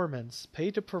performance,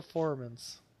 pay to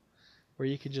performance, where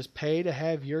you can just pay to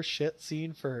have your shit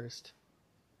seen first.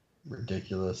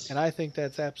 Ridiculous. And I think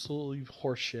that's absolutely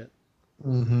horseshit.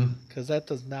 Mm-hmm. Because that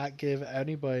does not give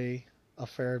anybody a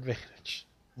fair advantage.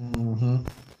 Mm-hmm.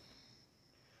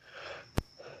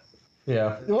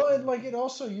 Yeah. Well, it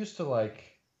also used to like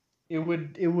it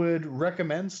would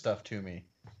recommend stuff to me,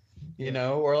 you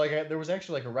know, or like there was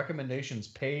actually like a recommendations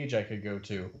page I could go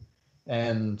to,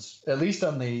 and at least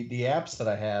on the apps that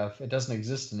I have, it doesn't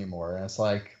exist anymore, and it's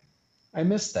like I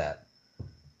missed that.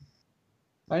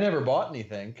 I never bought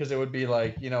anything because it would be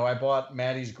like, you know, I bought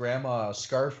Maddie's grandma a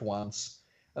scarf once,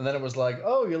 and then it was like,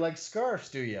 oh, you like scarves,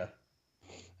 do you?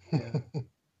 Yeah.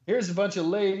 Here's a bunch of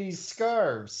ladies'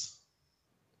 scarves.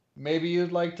 Maybe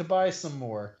you'd like to buy some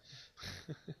more.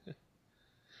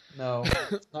 No,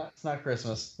 it's not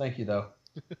Christmas. Thank you, though.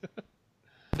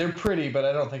 They're pretty, but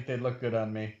I don't think they'd look good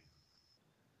on me.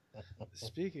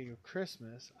 Speaking of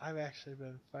Christmas, I've actually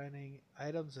been finding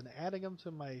items and adding them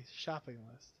to my shopping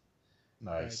list.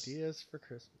 Nice. Ideas for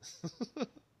Christmas.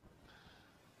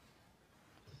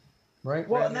 Right?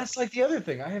 Well, and that's like the other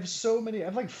thing. I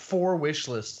have like 4 wish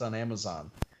lists on Amazon.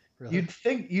 Really?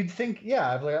 You'd think,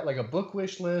 yeah, I've got like a book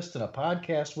wish list and a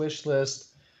podcast wish list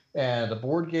and a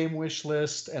board game wish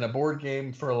list and a board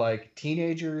game for like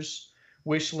teenagers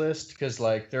wish list, because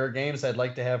like there are games I'd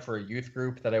like to have for a youth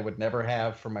group that I would never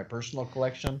have for my personal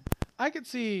collection. I could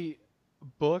see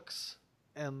books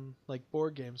and like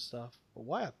board game stuff, but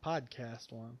why a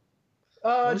podcast one?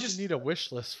 Why would Just you need a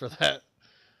wish list for that?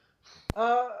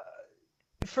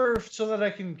 so that I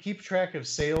can keep track of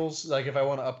sales, like if I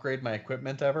want to upgrade my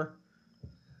equipment ever.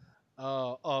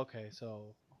 Oh, okay,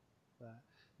 so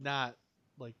not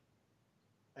like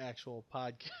actual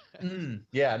podcast.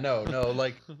 Yeah, no,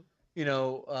 like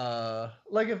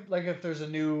like if there's a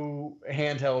new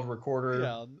handheld recorder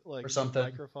Yeah, like or a new something.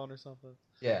 microphone or something.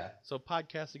 Yeah. So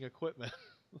podcasting equipment.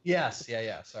 Yes.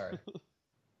 Yeah. Sorry.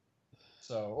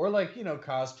 So, or like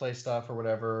cosplay stuff or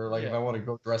whatever. Like if I Yeah. want to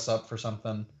go dress up for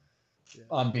something Yeah.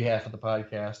 on behalf of the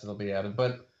podcast, it'll be added.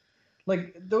 But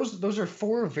like those are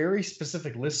four very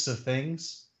specific lists of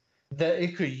things that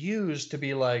it could use to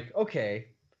be like, okay,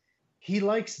 he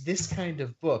likes this kind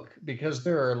of book because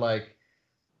there are like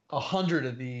 100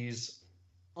 of these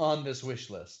on this wish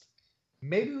list.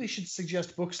 Maybe we should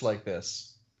suggest books like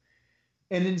this.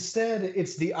 And instead,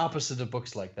 it's the opposite of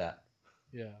books like that.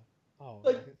 Yeah. Oh.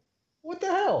 Like, what the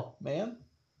hell, man?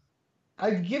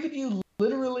 I've given you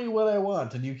literally what I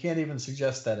want, and you can't even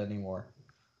suggest that anymore.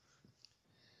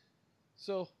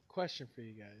 So, question for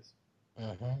you guys.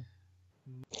 Mm-hmm.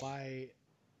 My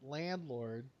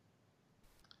landlord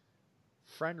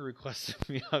friend requested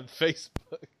me on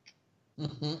Facebook.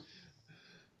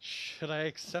 Should I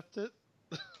accept it?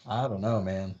 I don't know,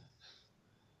 man.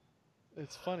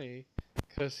 It's funny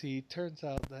because he turns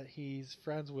out that he's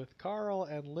friends with Carl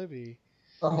and Libby.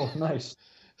 Oh, nice.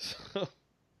 So,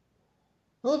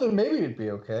 Well, then maybe it'd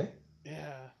be okay.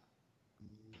 yeah.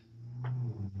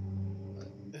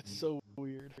 It's so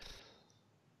weird.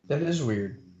 That is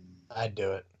weird. I'd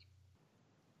do it.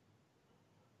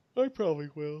 I probably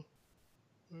will.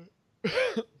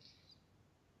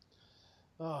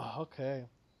 Oh, okay.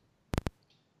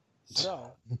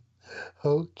 So,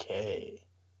 Okay.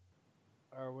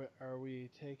 are we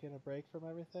taking a break from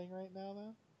everything right now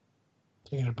then?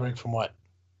 Taking a break from what?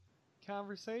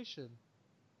 Conversation.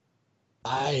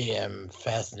 I am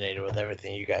fascinated with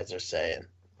everything you guys are saying.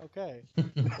 Okay.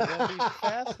 You'll be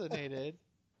fascinated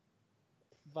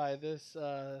by this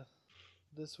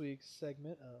week's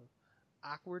segment of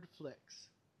Awkward Flicks.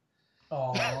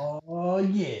 Oh,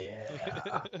 yeah.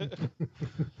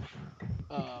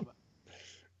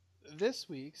 This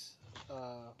week's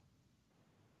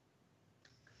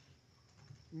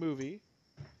movie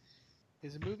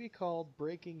is a movie called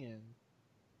Breaking In.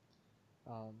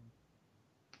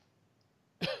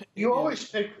 You always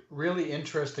pick really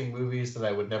interesting movies that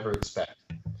I would never expect,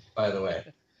 by the way.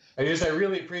 I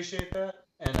really appreciate that,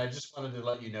 and I just wanted to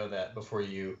let you know that before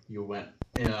you went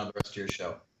in on the rest of your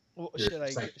show. Well, Your should I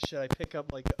segment. pick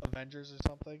up like Avengers or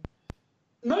something?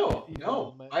 No, You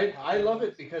no. know, I love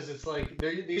it because it's like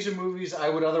these are movies I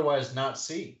would otherwise not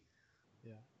see.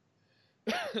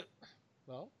 Yeah.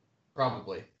 Well.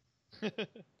 Probably.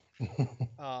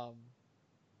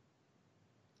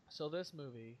 So this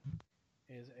movie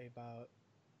is about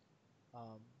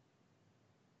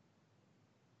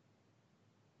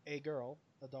a girl,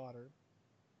 a daughter.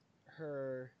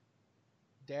 Her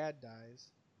dad dies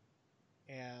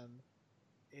and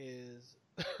is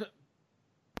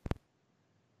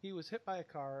he was hit by a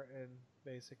car and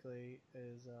basically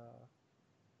is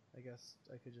I guess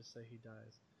I could just say he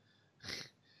dies.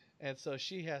 And so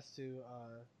she has to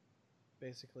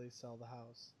basically sell the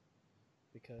house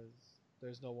because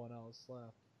there's no one else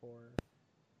left for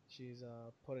she's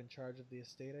put in charge of the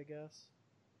estate, I guess.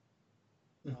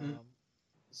 Mm-hmm.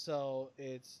 So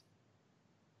it's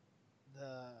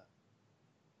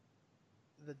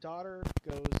the daughter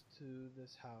goes to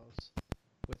this house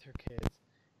with her kids,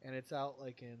 and it's out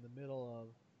like in the middle of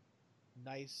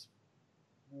nice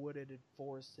wooded and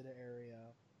forested area.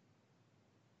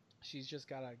 She's just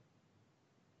gotta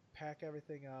pack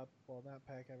everything up. Well, not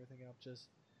pack everything up, just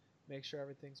make sure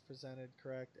everything's presented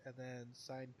correct, and then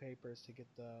sign papers to get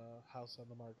the house on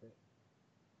the market.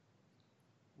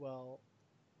 Well,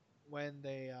 when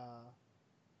they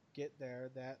get there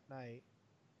that night,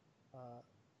 uh,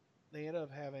 they end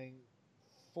up having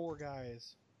four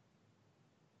guys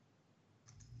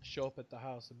show up at the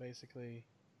house and basically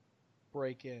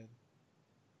break in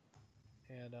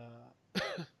and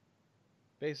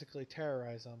basically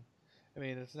terrorize them. I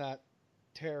mean, it's not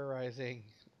terrorizing,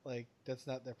 like, that's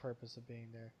not their purpose of being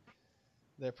there.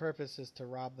 Their purpose is to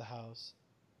rob the house.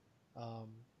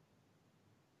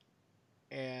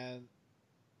 And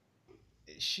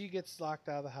she gets locked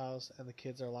out of the house, and the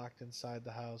kids are locked inside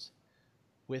the house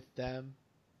with them.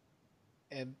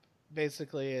 And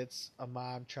basically, it's a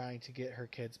mom trying to get her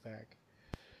kids back.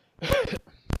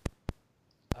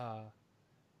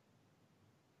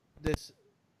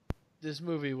 This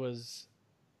movie was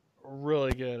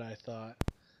really good, I thought.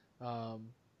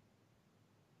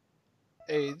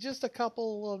 Just a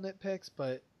couple little nitpicks,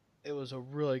 but it was a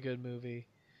really good movie.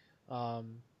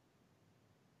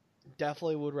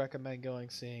 Definitely would recommend going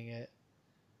seeing it.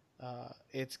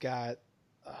 It's got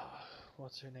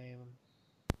what's her name?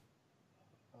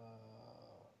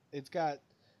 It's got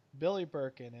Billy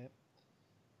Burke in it.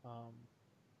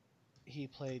 he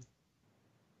played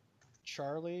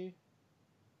Charlie,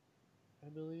 I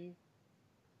believe,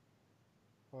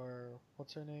 or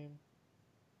what's her name?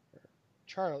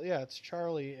 Charlie. Yeah, it's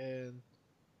Charlie in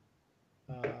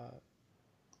uh,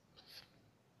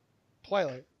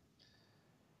 Twilight.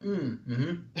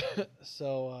 Mm-hmm.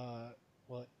 So,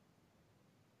 what?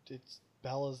 It's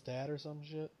Bella's dad or some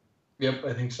shit. Yep,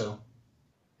 I think so.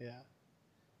 Yeah,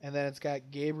 and then it's got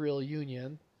Gabriel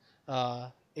Union.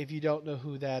 If you don't know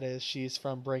who that is, she's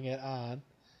from Bring It On.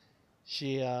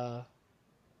 She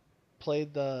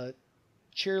played the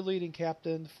cheerleading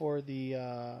captain for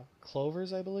the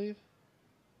Clovers, I believe.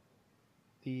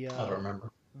 The I don't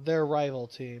remember. their rival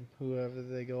team, whoever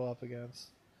they go up against.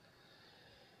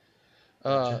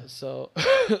 Gotcha. So,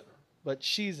 but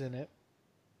she's in it,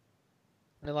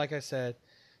 and like I said,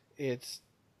 it's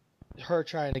her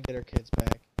trying to get her kids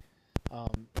back.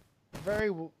 Um,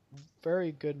 very,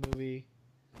 very good movie.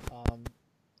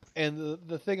 And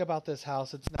the thing about this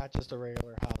house, it's not just a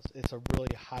regular house. It's a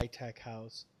really high tech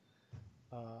house,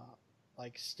 uh,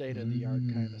 like state of the art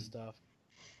kind of stuff,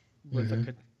 with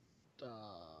a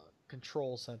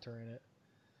control center in it.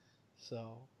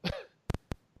 So,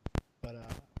 but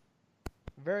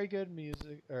very good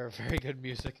music, or very good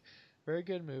music, very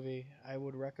good movie. I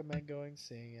would recommend going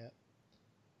seeing it.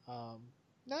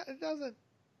 Not it doesn't.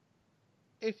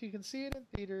 If you can see it in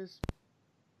theaters,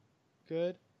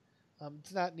 good.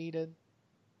 It's not needed.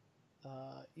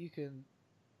 You can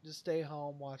just stay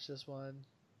home, watch this one.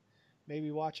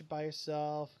 Maybe watch it by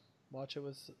yourself. Watch it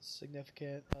with a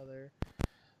significant other.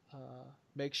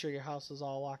 Make sure your house is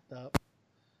all locked up.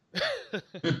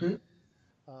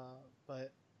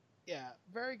 But yeah,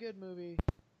 very good movie.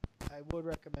 I would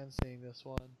recommend seeing this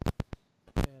one,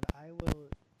 and I will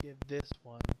give this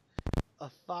one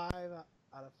a 5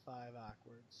 out of 5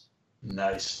 awkwards.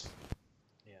 Nice.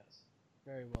 Yes,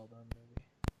 very well done movie.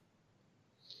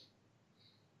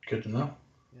 Good to know.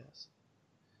 Yes.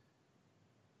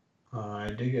 I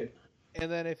dig it.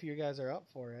 And then if you guys are up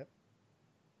for it,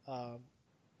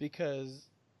 because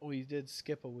we did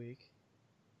skip a week,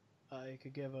 I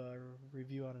could give a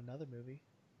review on another movie.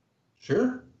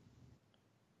 Sure.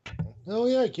 Oh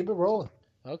yeah, keep it rolling.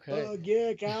 Okay. Oh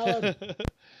yeah, Colin.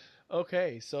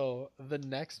 Okay, so the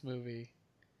next movie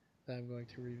that I'm going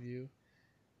to review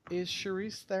is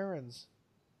Charlize Theron's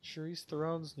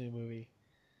new movie.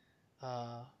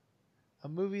 A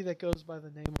movie that goes by the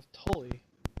name of Tully.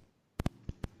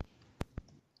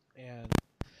 And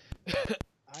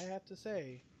I have to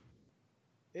say,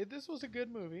 this was a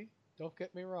good movie. Don't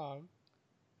get me wrong.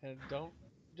 And don't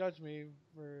judge me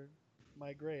for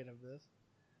my grade of this.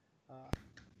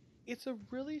 It's a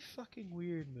really fucking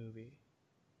weird movie.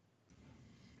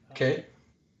 Okay.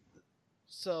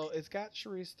 So it's got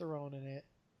Charlize Theron in it.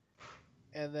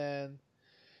 And then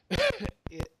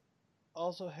it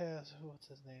also has, what's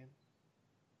his name?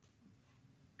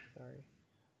 Sorry.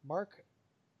 Mark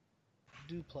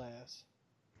Duplass.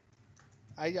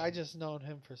 I just known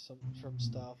him from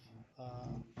stuff.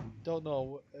 Don't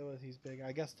know what he's big.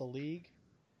 I guess The League.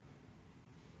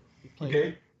 He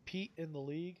played Pete in The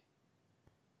League.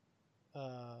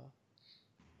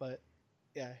 But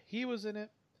yeah, he was in it.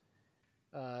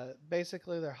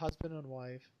 Basically, they're husband and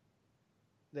wife.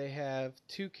 They have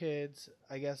 2 kids.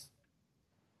 I guess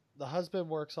the husband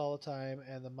works all the time,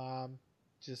 and the mom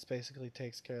just basically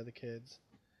takes care of the kids.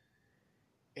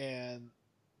 And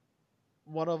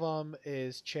one of them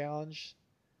is challenged,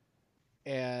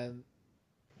 and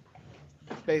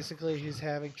basically he's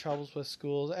having troubles with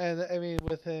schools. And I mean,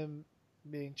 with him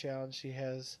being challenged, he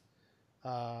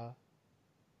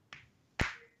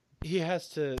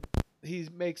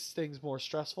makes things more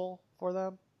stressful for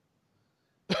them.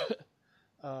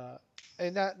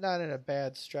 And not in a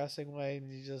bad stressing way.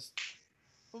 You just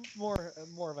more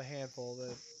of a handful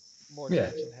that more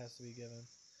attention has to be given.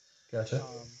 Gotcha.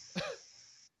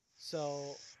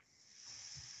 So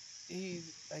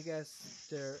I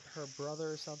guess her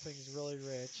brother or something is really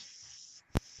rich,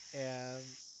 and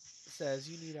says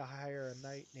you need to hire a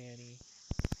night nanny.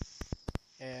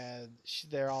 And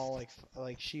they're all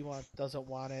like she doesn't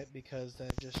want it because then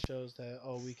it just shows that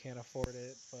we can't afford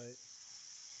it, but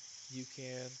you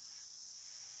can.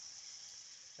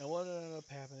 And what ended up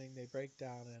happening? They break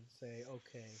down and say,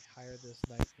 "Okay, hire this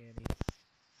night nanny."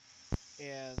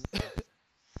 And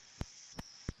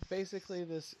basically,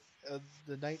 the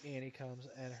night nanny comes,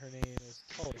 and her name is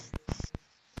Tully.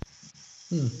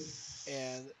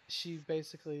 And she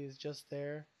basically is just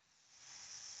there,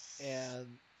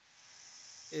 and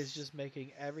is just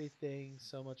making everything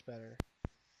so much better.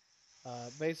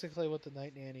 Basically, what the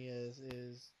night nanny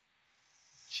is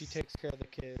she takes care of the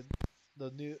kid.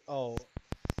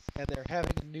 and they're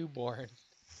having a newborn,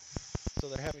 so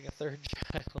they're having a third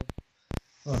child.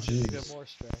 Oh, Even jeez. more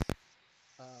stress.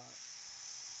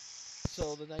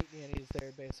 So the night nanny is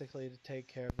there basically to take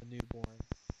care of the newborn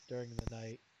during the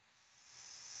night,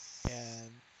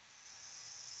 and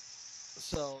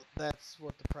so that's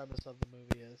what the premise of the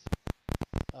movie is.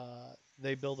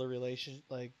 They build a relation,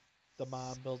 like the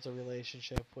mom builds a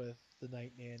relationship with the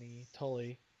night nanny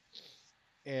Tully,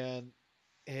 and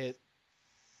it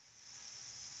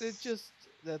just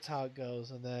that's how it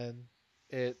goes, and then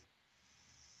it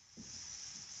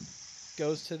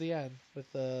goes to the end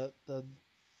with the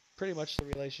pretty much the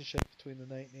relationship between the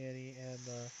night nanny and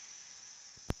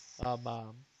the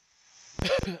mom,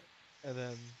 and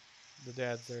then the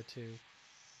dad's there too.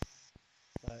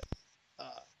 But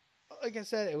like I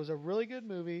said, it was a really good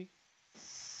movie.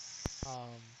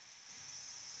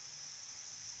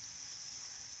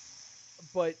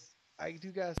 But I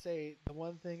do gotta say, the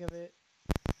one thing of it,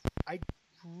 I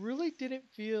really didn't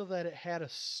feel that it had a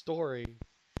story,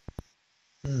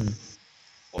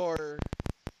 or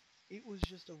it was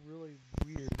just a really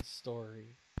weird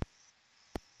story.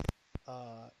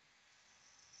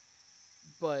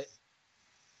 But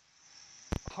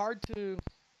hard to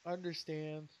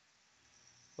understand.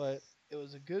 But it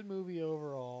was a good movie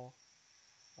overall.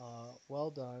 Well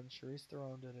done. Charlize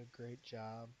Theron did a great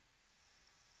job.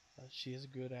 She is a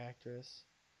good actress.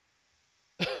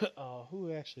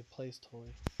 Who actually plays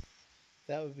Tully?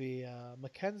 That would be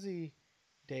Mackenzie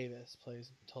Davis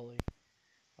plays Tully.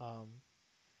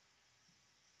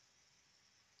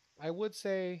 I would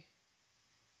say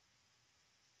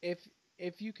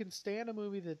if you can stand a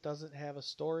movie that doesn't have a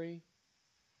story,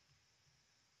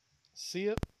 see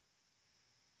it.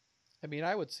 I mean,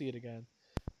 I would see it again.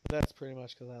 But that's pretty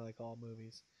much because I like all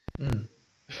movies.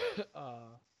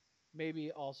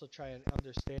 Maybe also try and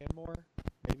understand more.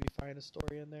 Maybe find a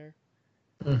story in there.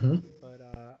 But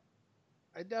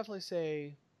I definitely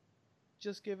say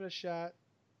just give it a shot.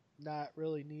 Not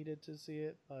really needed to see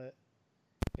it, but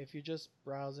if you're just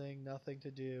browsing, nothing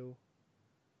to do,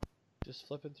 just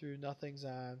flipping through, nothing's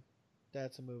on,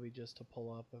 that's a movie just to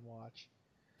pull up and watch.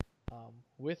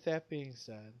 With that being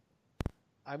said,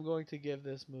 I'm going to give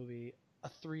this movie a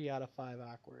 3 out of 5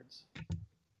 awkwards.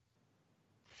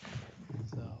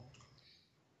 So,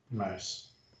 Nice.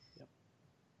 yep.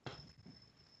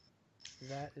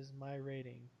 That is my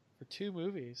rating for 2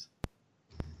 movies.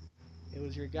 It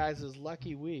was your guys'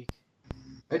 lucky week.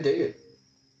 I dig it.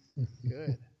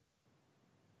 Good.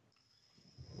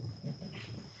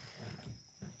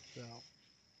 So,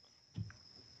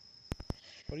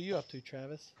 what are you up to,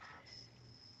 Travis?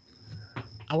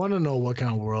 I want to know what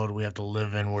kind of world we have to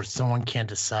live in where someone can't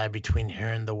decide between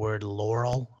hearing the word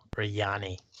Laurel or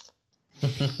Yanni.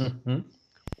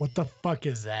 What the fuck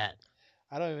is that?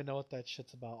 I don't even know what that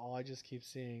shit's about. All I just keep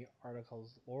seeing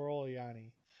articles. Laurel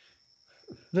Yanni.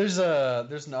 There's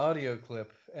an audio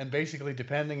clip, and basically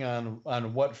depending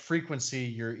on what frequency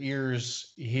your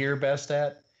ears hear best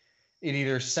at, it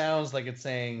either sounds like it's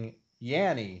saying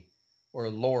Yanni or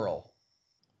Laurel.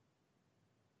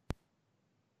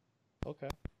 Okay.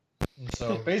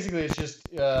 So basically, it's just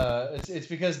it's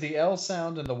because the L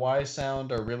sound and the Y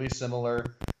sound are really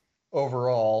similar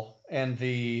overall, and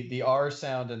the R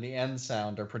sound and the N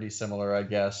sound are pretty similar, I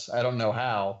guess. I don't know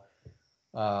how,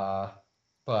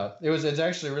 but it's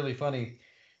actually really funny.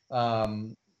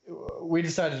 We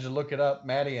decided to look it up,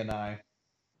 Maddie and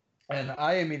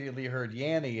I immediately heard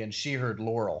Yanni, and she heard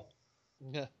Laurel.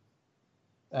 Yeah.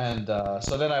 And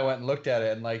so then I went and looked at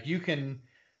it, and like you can.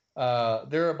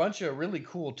 There are a bunch of really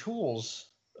cool tools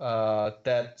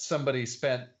that somebody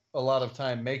spent a lot of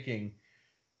time making,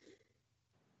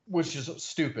 which is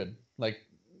stupid. Like,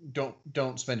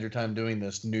 don't spend your time doing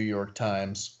this, New York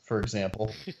Times, for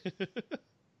example,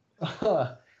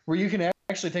 where you can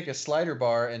actually take a slider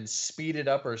bar and speed it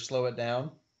up or slow it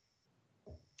down.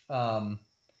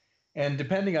 And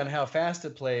depending on how fast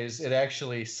it plays, it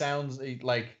actually sounds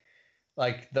like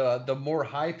the more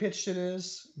high pitched it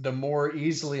is, the more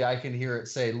easily I can hear it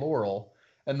say Laurel,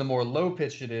 and the more low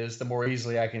pitched it is, the more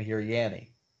easily I can hear Yanni.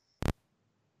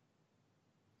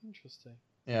 Interesting.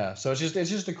 Yeah, so it's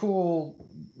just a cool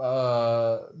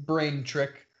brain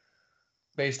trick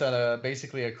based on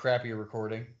basically a crappy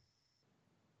recording.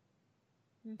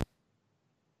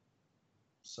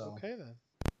 So Okay then.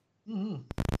 Mm-hmm.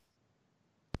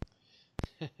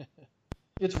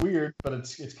 It's weird, but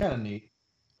it's kind of neat.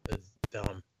 It's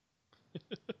dumb.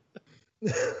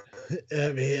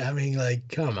 I mean, like,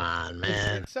 come on,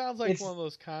 man. It sounds like one of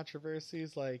those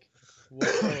controversies, like, what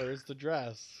color is the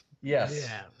dress? Yes.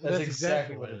 Yeah, that's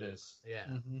exactly what it is. Yeah.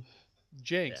 Mm-hmm.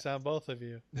 Jinx on both of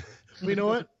you. But you know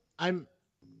what? I'm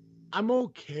I'm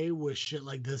okay with shit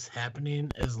like this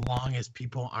happening as long as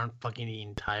people aren't fucking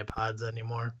eating Tide Pods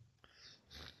anymore.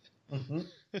 Mm-hmm.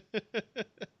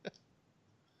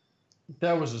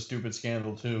 That was a stupid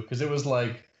scandal too, because it was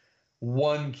like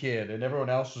one kid and everyone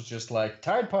else was just like,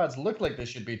 Tide Pods look like they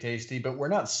should be tasty, but we're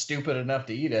not stupid enough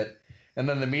to eat it. And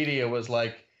then the media was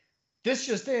like, this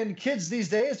just in, kids these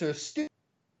days are stupid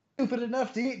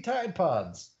enough to eat Tide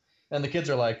Pods. And the kids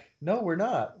are like, no, we're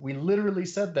not. We literally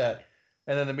said that.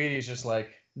 And then the media's just like,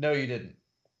 no, you didn't.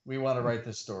 We want to write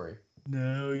this story.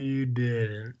 No, you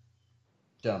didn't.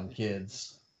 Dumb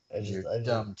kids. I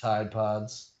Dumb Tide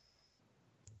Pods.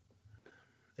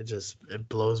 It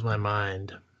blows my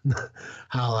mind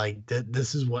how like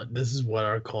this is what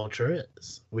our culture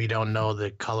is. We don't know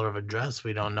the color of a dress.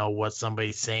 We don't know what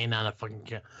somebody's saying on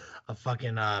a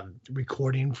fucking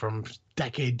recording from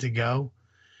decades ago,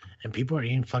 and people are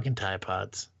eating fucking Tide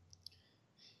Pods.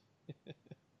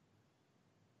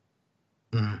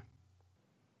 Mm.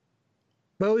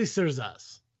 But at least there's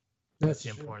us. That's the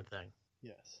important thing.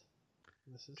 Yes.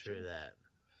 This is True that.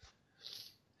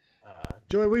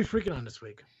 Joey, what are you freaking on this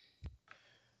week?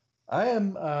 I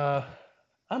am.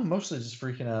 I'm mostly just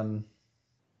freaking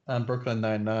on Brooklyn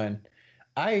Nine-Nine.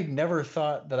 I never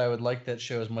thought that I would like that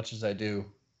show as much as I do,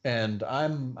 and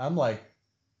I'm like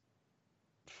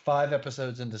 5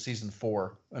 episodes into season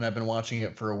 4, and I've been watching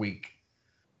it for a week.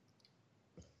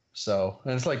 So,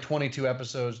 and it's like 22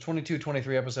 episodes, 22,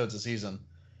 23 episodes a season.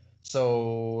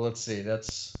 So let's see.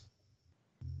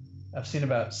 I've seen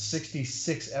about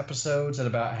 66 episodes at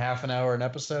about half an hour an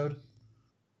episode.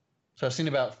 So I've seen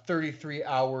about 33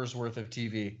 hours worth of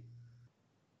TV.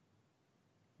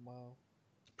 Wow.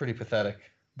 It's pretty pathetic,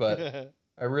 but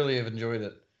I really have enjoyed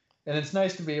it. And it's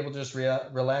nice to be able to just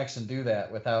relax and do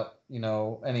that without,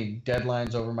 any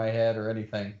deadlines over my head or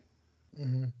anything.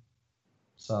 Mm-hmm.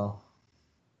 So,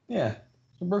 yeah.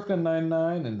 So Brooklyn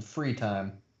Nine-Nine and Free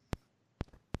Time.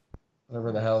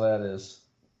 Whatever the hell that is.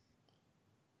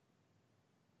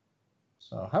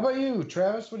 So, how about you,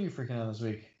 Travis? What are you freaking on this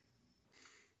week?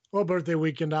 Well, birthday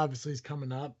weekend obviously is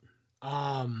coming up.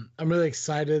 I'm really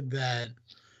excited that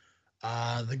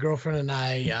the girlfriend and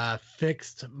I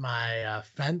fixed my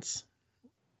fence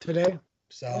today.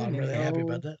 So I'm really happy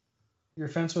about that. Your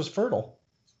fence was fertile.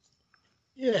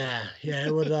 Yeah,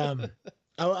 it would.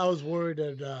 I was worried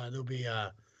that there'll be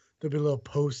little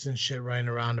posts and shit running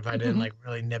around if I didn't like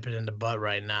really nip it in the butt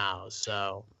right now.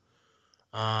 So,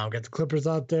 got the clippers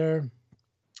out there.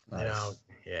 Nice.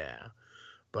 Yeah,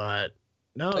 but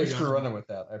no. Thanks for running with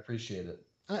that. I appreciate it.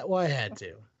 I had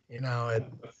to.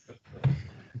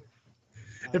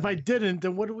 If I didn't,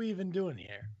 then what are we even doing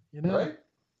here? Right?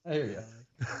 I hear you.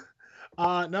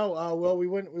 No. Well, we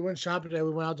went shopping today.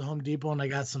 We went out to Home Depot and I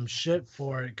got some shit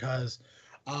for it because,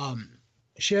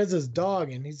 she has this dog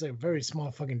and he's like a very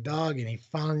small fucking dog and he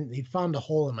found a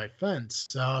hole in my fence.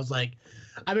 So I was like,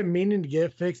 I've been meaning to get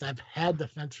it fixed. I've had the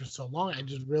fence for so long. I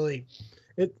just really,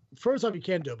 first off, you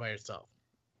can't do it by yourself.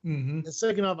 Mm-hmm. And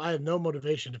second off, I have no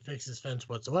motivation to fix this fence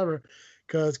whatsoever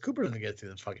because Cooper doesn't get through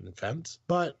the fucking fence.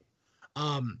 But,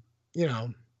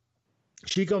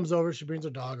 she comes over, she brings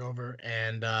her dog over,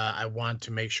 and I want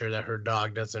to make sure that her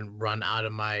dog doesn't run out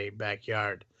of my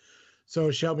backyard. So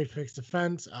she helped me fix the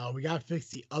fence. We got to fix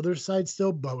the other side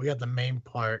still, but we got the main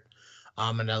part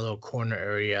in that little corner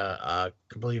area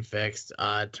completely fixed.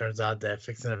 It turns out that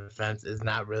fixing the fence is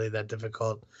not really that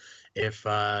difficult if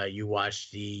you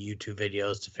watch the YouTube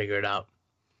videos to figure it out.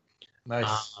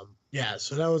 Nice. Yeah,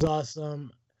 so that was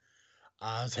awesome.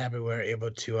 I was happy we were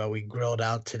able to, we grilled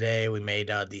out today. We made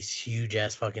these huge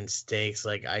ass fucking steaks.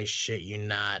 Like, I shit you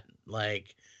not.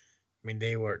 Like, I mean,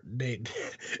 it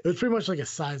was pretty much like the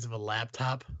size of a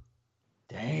laptop.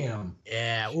 Damn.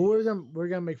 Yeah, well, we're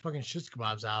gonna make fucking shish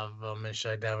kebabs out of them and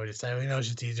shit like that. We decided, it's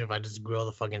just easier if I just grill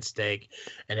the fucking steak,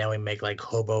 and then we make like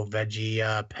hobo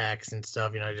veggie packs and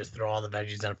stuff. Just throw all the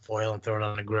veggies in foil and throw it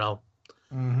on the grill.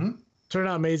 Mm-hmm. Turned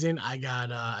out amazing. I got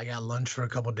lunch for a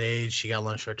couple days. She got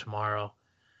lunch for tomorrow.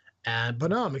 But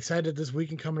no, I'm excited. This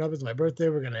weekend coming up is my birthday.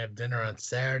 We're gonna have dinner on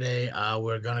Saturday.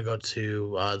 We're gonna go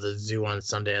to the zoo on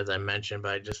Sunday, as I mentioned.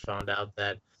 But I just found out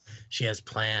that she has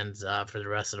plans for the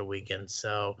rest of the weekend.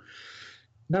 So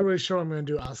not really sure what I'm gonna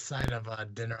do outside of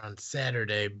dinner on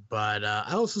Saturday. But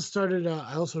I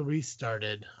also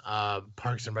restarted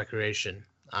Parks and Recreation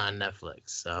on Netflix.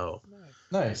 So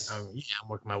nice. I'm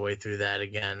working my way through that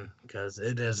again because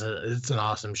it's an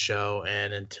awesome show.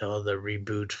 And until the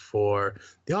reboot for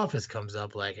The Office comes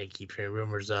up, like I keep hearing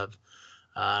rumors of,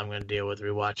 I'm going to deal with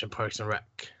rewatching Parks and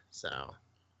Rec. So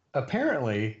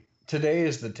apparently today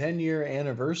is the 10-year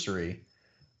anniversary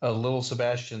of Little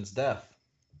Sebastian's death.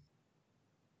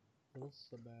 Little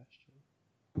Sebastian.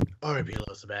 R.I.P.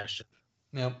 Hello, Sebastian.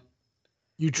 Yep.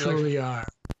 You truly are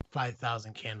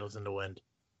 5,000 candles in the wind.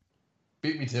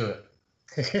 Beat me to it.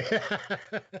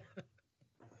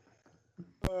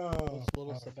 What's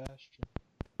little Sebastian?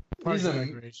 Parks and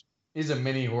Recreation. He's a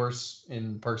mini horse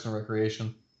in Parks and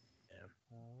Recreation.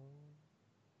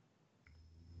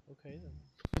 Okay then.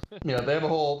 Yeah, they have a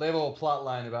whole plot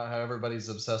line about how everybody's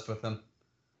obsessed with him.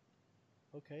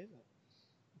 Okay then.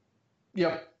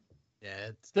 Yep. Yeah,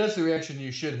 That's the reaction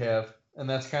you should have, and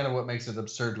that's kind of what makes it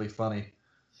absurdly funny.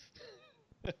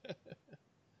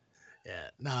 Yeah,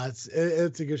 no,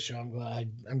 it's a good show.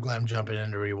 I'm glad I'm jumping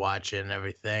in to rewatch it and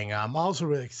everything. I'm also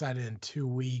really excited. In 2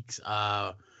 weeks,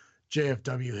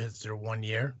 JFW hits their 1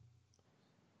 year.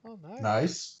 Oh, nice.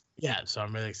 Nice. Yeah, so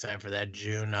I'm really excited for that.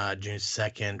 June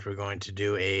 2nd, we're going to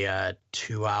do a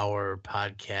 2-hour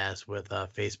podcast with a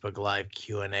Facebook Live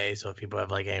Q&A. So if people have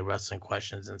like any wrestling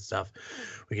questions and stuff,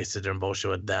 we can sit there and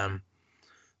bullshit with them.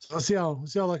 So we'll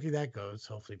see how lucky that goes.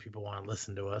 Hopefully, people want to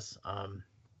listen to us.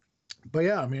 But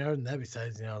yeah, I mean, other than that,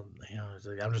 besides it's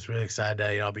like, I'm just really excited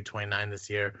that I'll be 29 this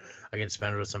year. I get to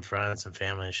spend it with some friends and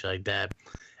family and shit like that.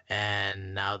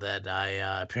 And now that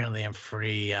I apparently am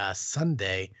free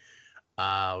Sunday.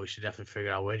 We should definitely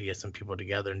figure out a way to get some people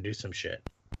together and do some shit.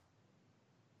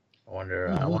 I wonder.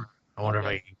 I wonder if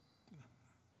I.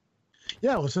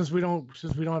 Yeah, well, since we don't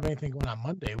have anything going on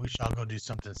Monday, we should all go do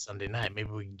something Sunday night. Maybe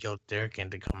we can guilt Derek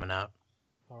into coming out.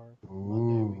 Or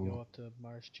Monday we go up to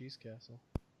Mars Cheese Castle.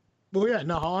 Well, yeah,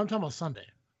 no, I'm talking about Sunday.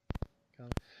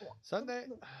 Sunday.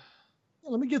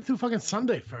 Let me get through fucking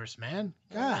Sunday first, man.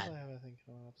 God. I don't have anything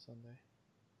coming up Sunday.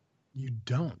 You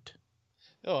don't.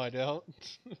 No, I don't.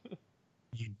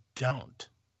 You don't.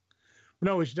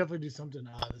 No, we should definitely do something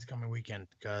this coming weekend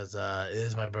because it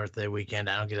is my birthday weekend.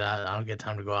 I don't get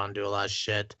time to go out and do a lot of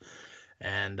shit,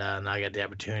 and now I got the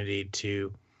opportunity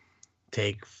to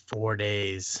take 4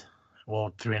 days,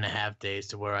 well, 3.5 days,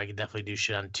 to where I can definitely do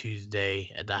shit on Tuesday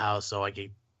at the house, so I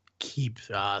can keep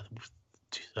Sunday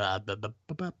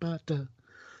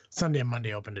and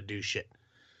Monday open to do shit.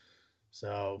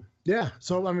 So yeah,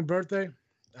 so I mean, birthday.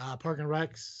 Park and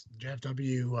Recs,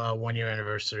 JFW 1 year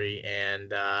anniversary,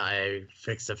 and I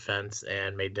fixed the fence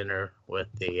and made dinner with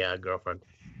the girlfriend.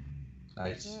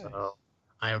 Nice. So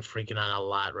I am freaking out a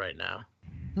lot right now.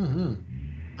 Mm-hmm.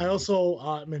 I also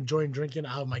am enjoying drinking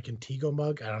out of my Contigo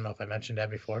mug. I don't know if I mentioned that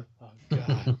before. Oh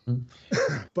god.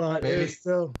 But it is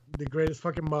still the greatest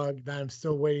fucking mug that I'm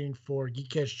still waiting for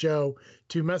Geekcast Joe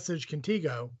to message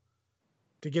Contigo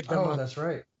to get them on. That's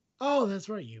right. Oh, that's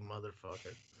right, you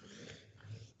motherfucker.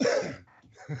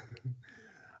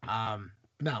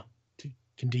 No,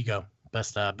 Contigo,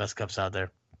 best cups out there,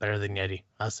 better than Yeti.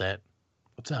 I'll say it.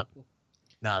 What's up?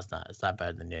 No, it's not. It's not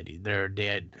better than Yeti.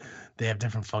 They have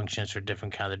different functions for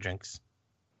different kind of drinks.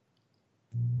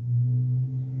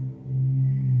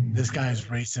 This guy is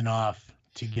racing off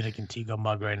to get a Contigo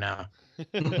mug right now.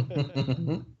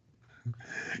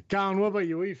 Colin, what about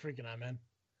you? What are you freaking on, man?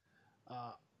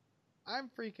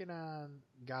 I'm freaking on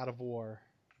God of War.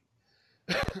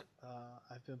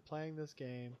 I've been playing this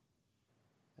game,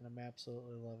 and I'm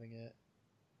absolutely loving it.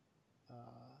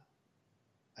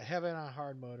 I have it on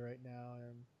hard mode right now,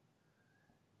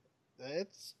 and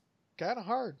it's kind of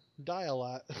hard. Die a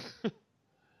lot.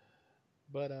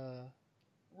 But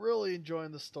really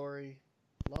enjoying the story.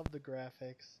 Love the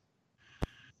graphics.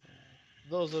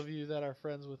 Those of you that are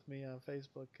friends with me on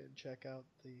Facebook can check out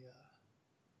the...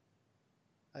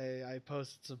 I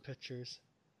posted some pictures.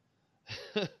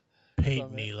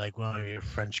 Paint me like one of your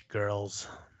French girls.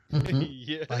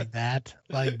 Yeah. Like that.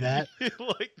 Like that.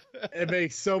 Like that. It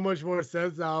makes so much more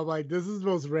sense now. I'm like, this is the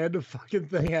most random fucking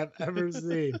thing I've ever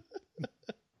seen.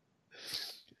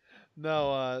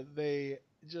 No, they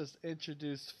just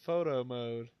introduced photo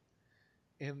mode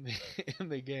in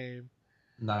the game.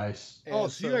 Nice.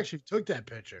 And so you actually took that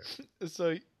picture.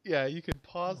 So yeah, you can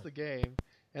pause the game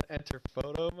and enter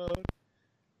photo mode,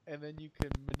 and then you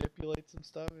can manipulate some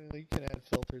stuff, and you can add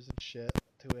filters and shit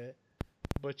to it.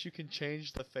 But you can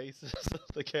change the faces of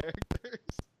the characters.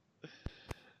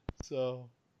 So,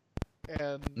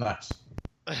 and nice.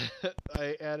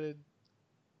 I added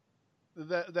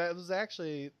that was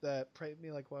actually that made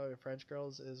me like one of my French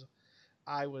girls is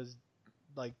I was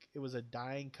like it was a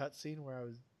dying cutscene where I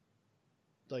was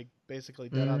like basically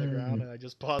dead on the ground, and I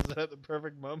just paused it at the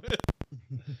perfect moment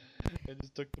and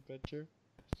just took the picture.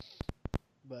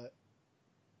 But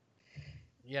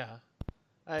yeah,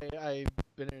 I've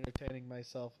been entertaining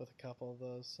myself with a couple of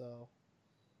those, so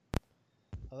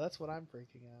that's what I'm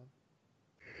freaking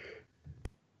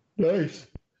on. Nice.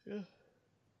 Yeah.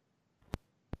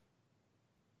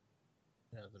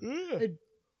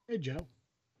 Hey, Joe.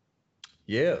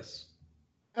 Yes.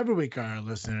 Every week, our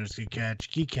listeners can catch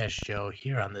Geekcast Joe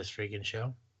here on this freaking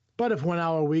show. But if 1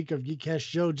 hour a week of Geekcast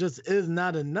Joe just is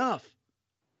not enough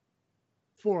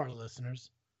for our listeners,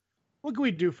 what can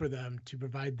we do for them to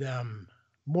provide them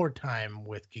more time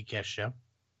with Geekcast Joe?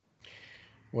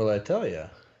 Well, I tell you,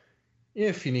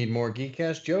 if you need more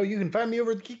Geekcast Joe, you can find me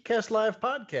over at the Geekcast Live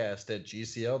podcast at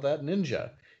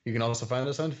gcl.ninja. You can also find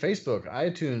us on Facebook,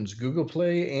 iTunes, Google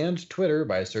Play, and Twitter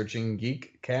by searching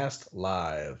Geekcast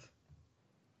Live.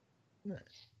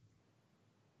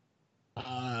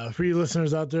 For you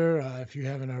listeners out there, if you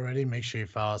haven't already, make sure you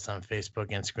follow us on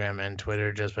Facebook, Instagram, and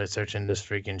Twitter just by searching this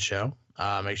freaking show.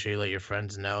 Make sure you let your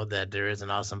friends know that there is an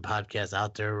awesome podcast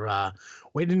out there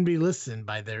waiting to be listened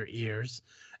by their ears.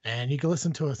 And you can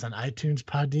listen to us on iTunes,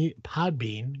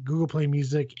 Podbean, Google Play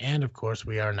Music, and of course,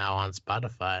 we are now on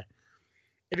Spotify.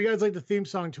 If you guys like the theme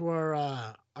song to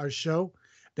our show,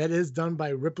 that is done by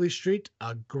Ripley Street,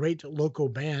 a great local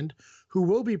band who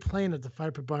will be playing at the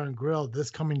Fire Pit Bar and Grill this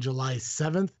coming July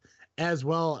 7th, as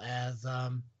well as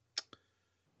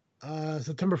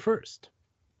September 1st.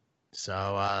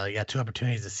 So you got 2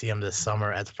 opportunities to see them this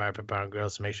summer at the Fire Pit Bar and Grill,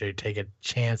 so make sure you take a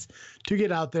chance to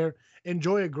get out there,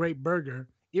 enjoy a great burger.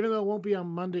 Even though it won't be on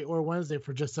Monday or Wednesday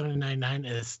for just $79.99,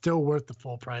 it is still worth the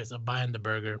full price of buying the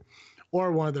burger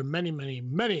or one of their many, many,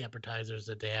 many appetizers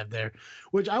that they have there,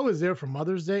 which I was there for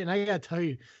Mother's Day, and I got to tell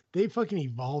you, they fucking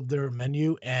evolved their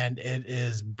menu, and it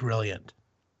is brilliant.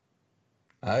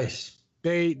 Nice.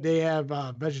 They have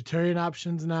vegetarian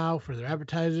options now for their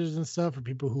appetizers and stuff for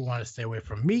people who want to stay away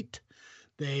from meat.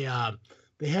 They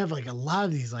have like a lot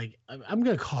of these, like, I'm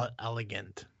going to call it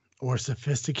elegant or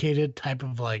sophisticated type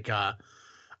of like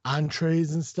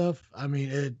entrees and stuff. I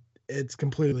mean, it's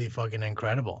completely fucking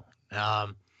incredible.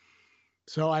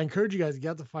 So I encourage you guys to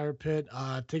get out the Fire Pit,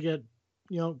 take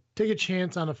a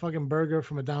chance on a fucking burger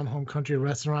from a down home country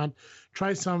restaurant.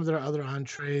 Try some of their other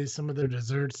entrees, some of their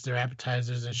desserts, their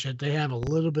appetizers and shit. They have a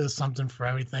little bit of something for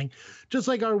everything. Just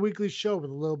like our weekly show with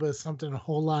a little bit of something and a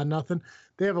whole lot of nothing.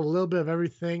 They have a little bit of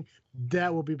everything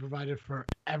that will be provided for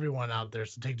everyone out there.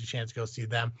 So take the chance to go see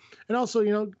them. And also,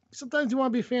 sometimes you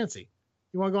want to be fancy.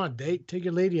 You want to go on a date? Take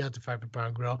your lady out to Fire Pit Bar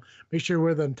and Grill. Make sure you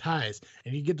wear them ties.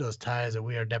 And you get those ties at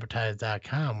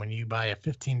wearedapperties.com when you buy a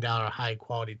 $15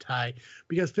 high-quality tie,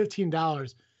 because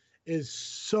 $15 is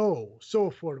so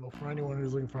affordable for anyone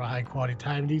who's looking for a high-quality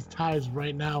tie. And these ties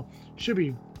right now should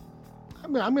be,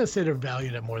 I'm going to say they're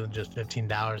valued at more than just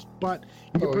 $15, but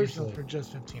you can purchase them for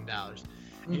just $15.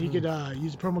 Mm-hmm. And you could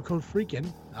use the promo code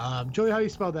FREAKIN. Joey, how do you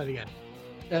spell that again?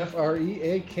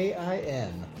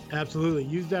 FREAKIN. Absolutely.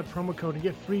 Use that promo code and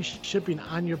get free shipping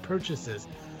on your purchases.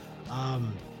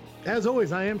 As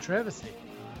always, I am Travis.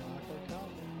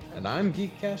 And I'm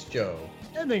Geekcast Joe.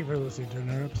 And thank you for listening to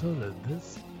another episode of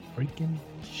this freaking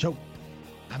show.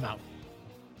 I'm out.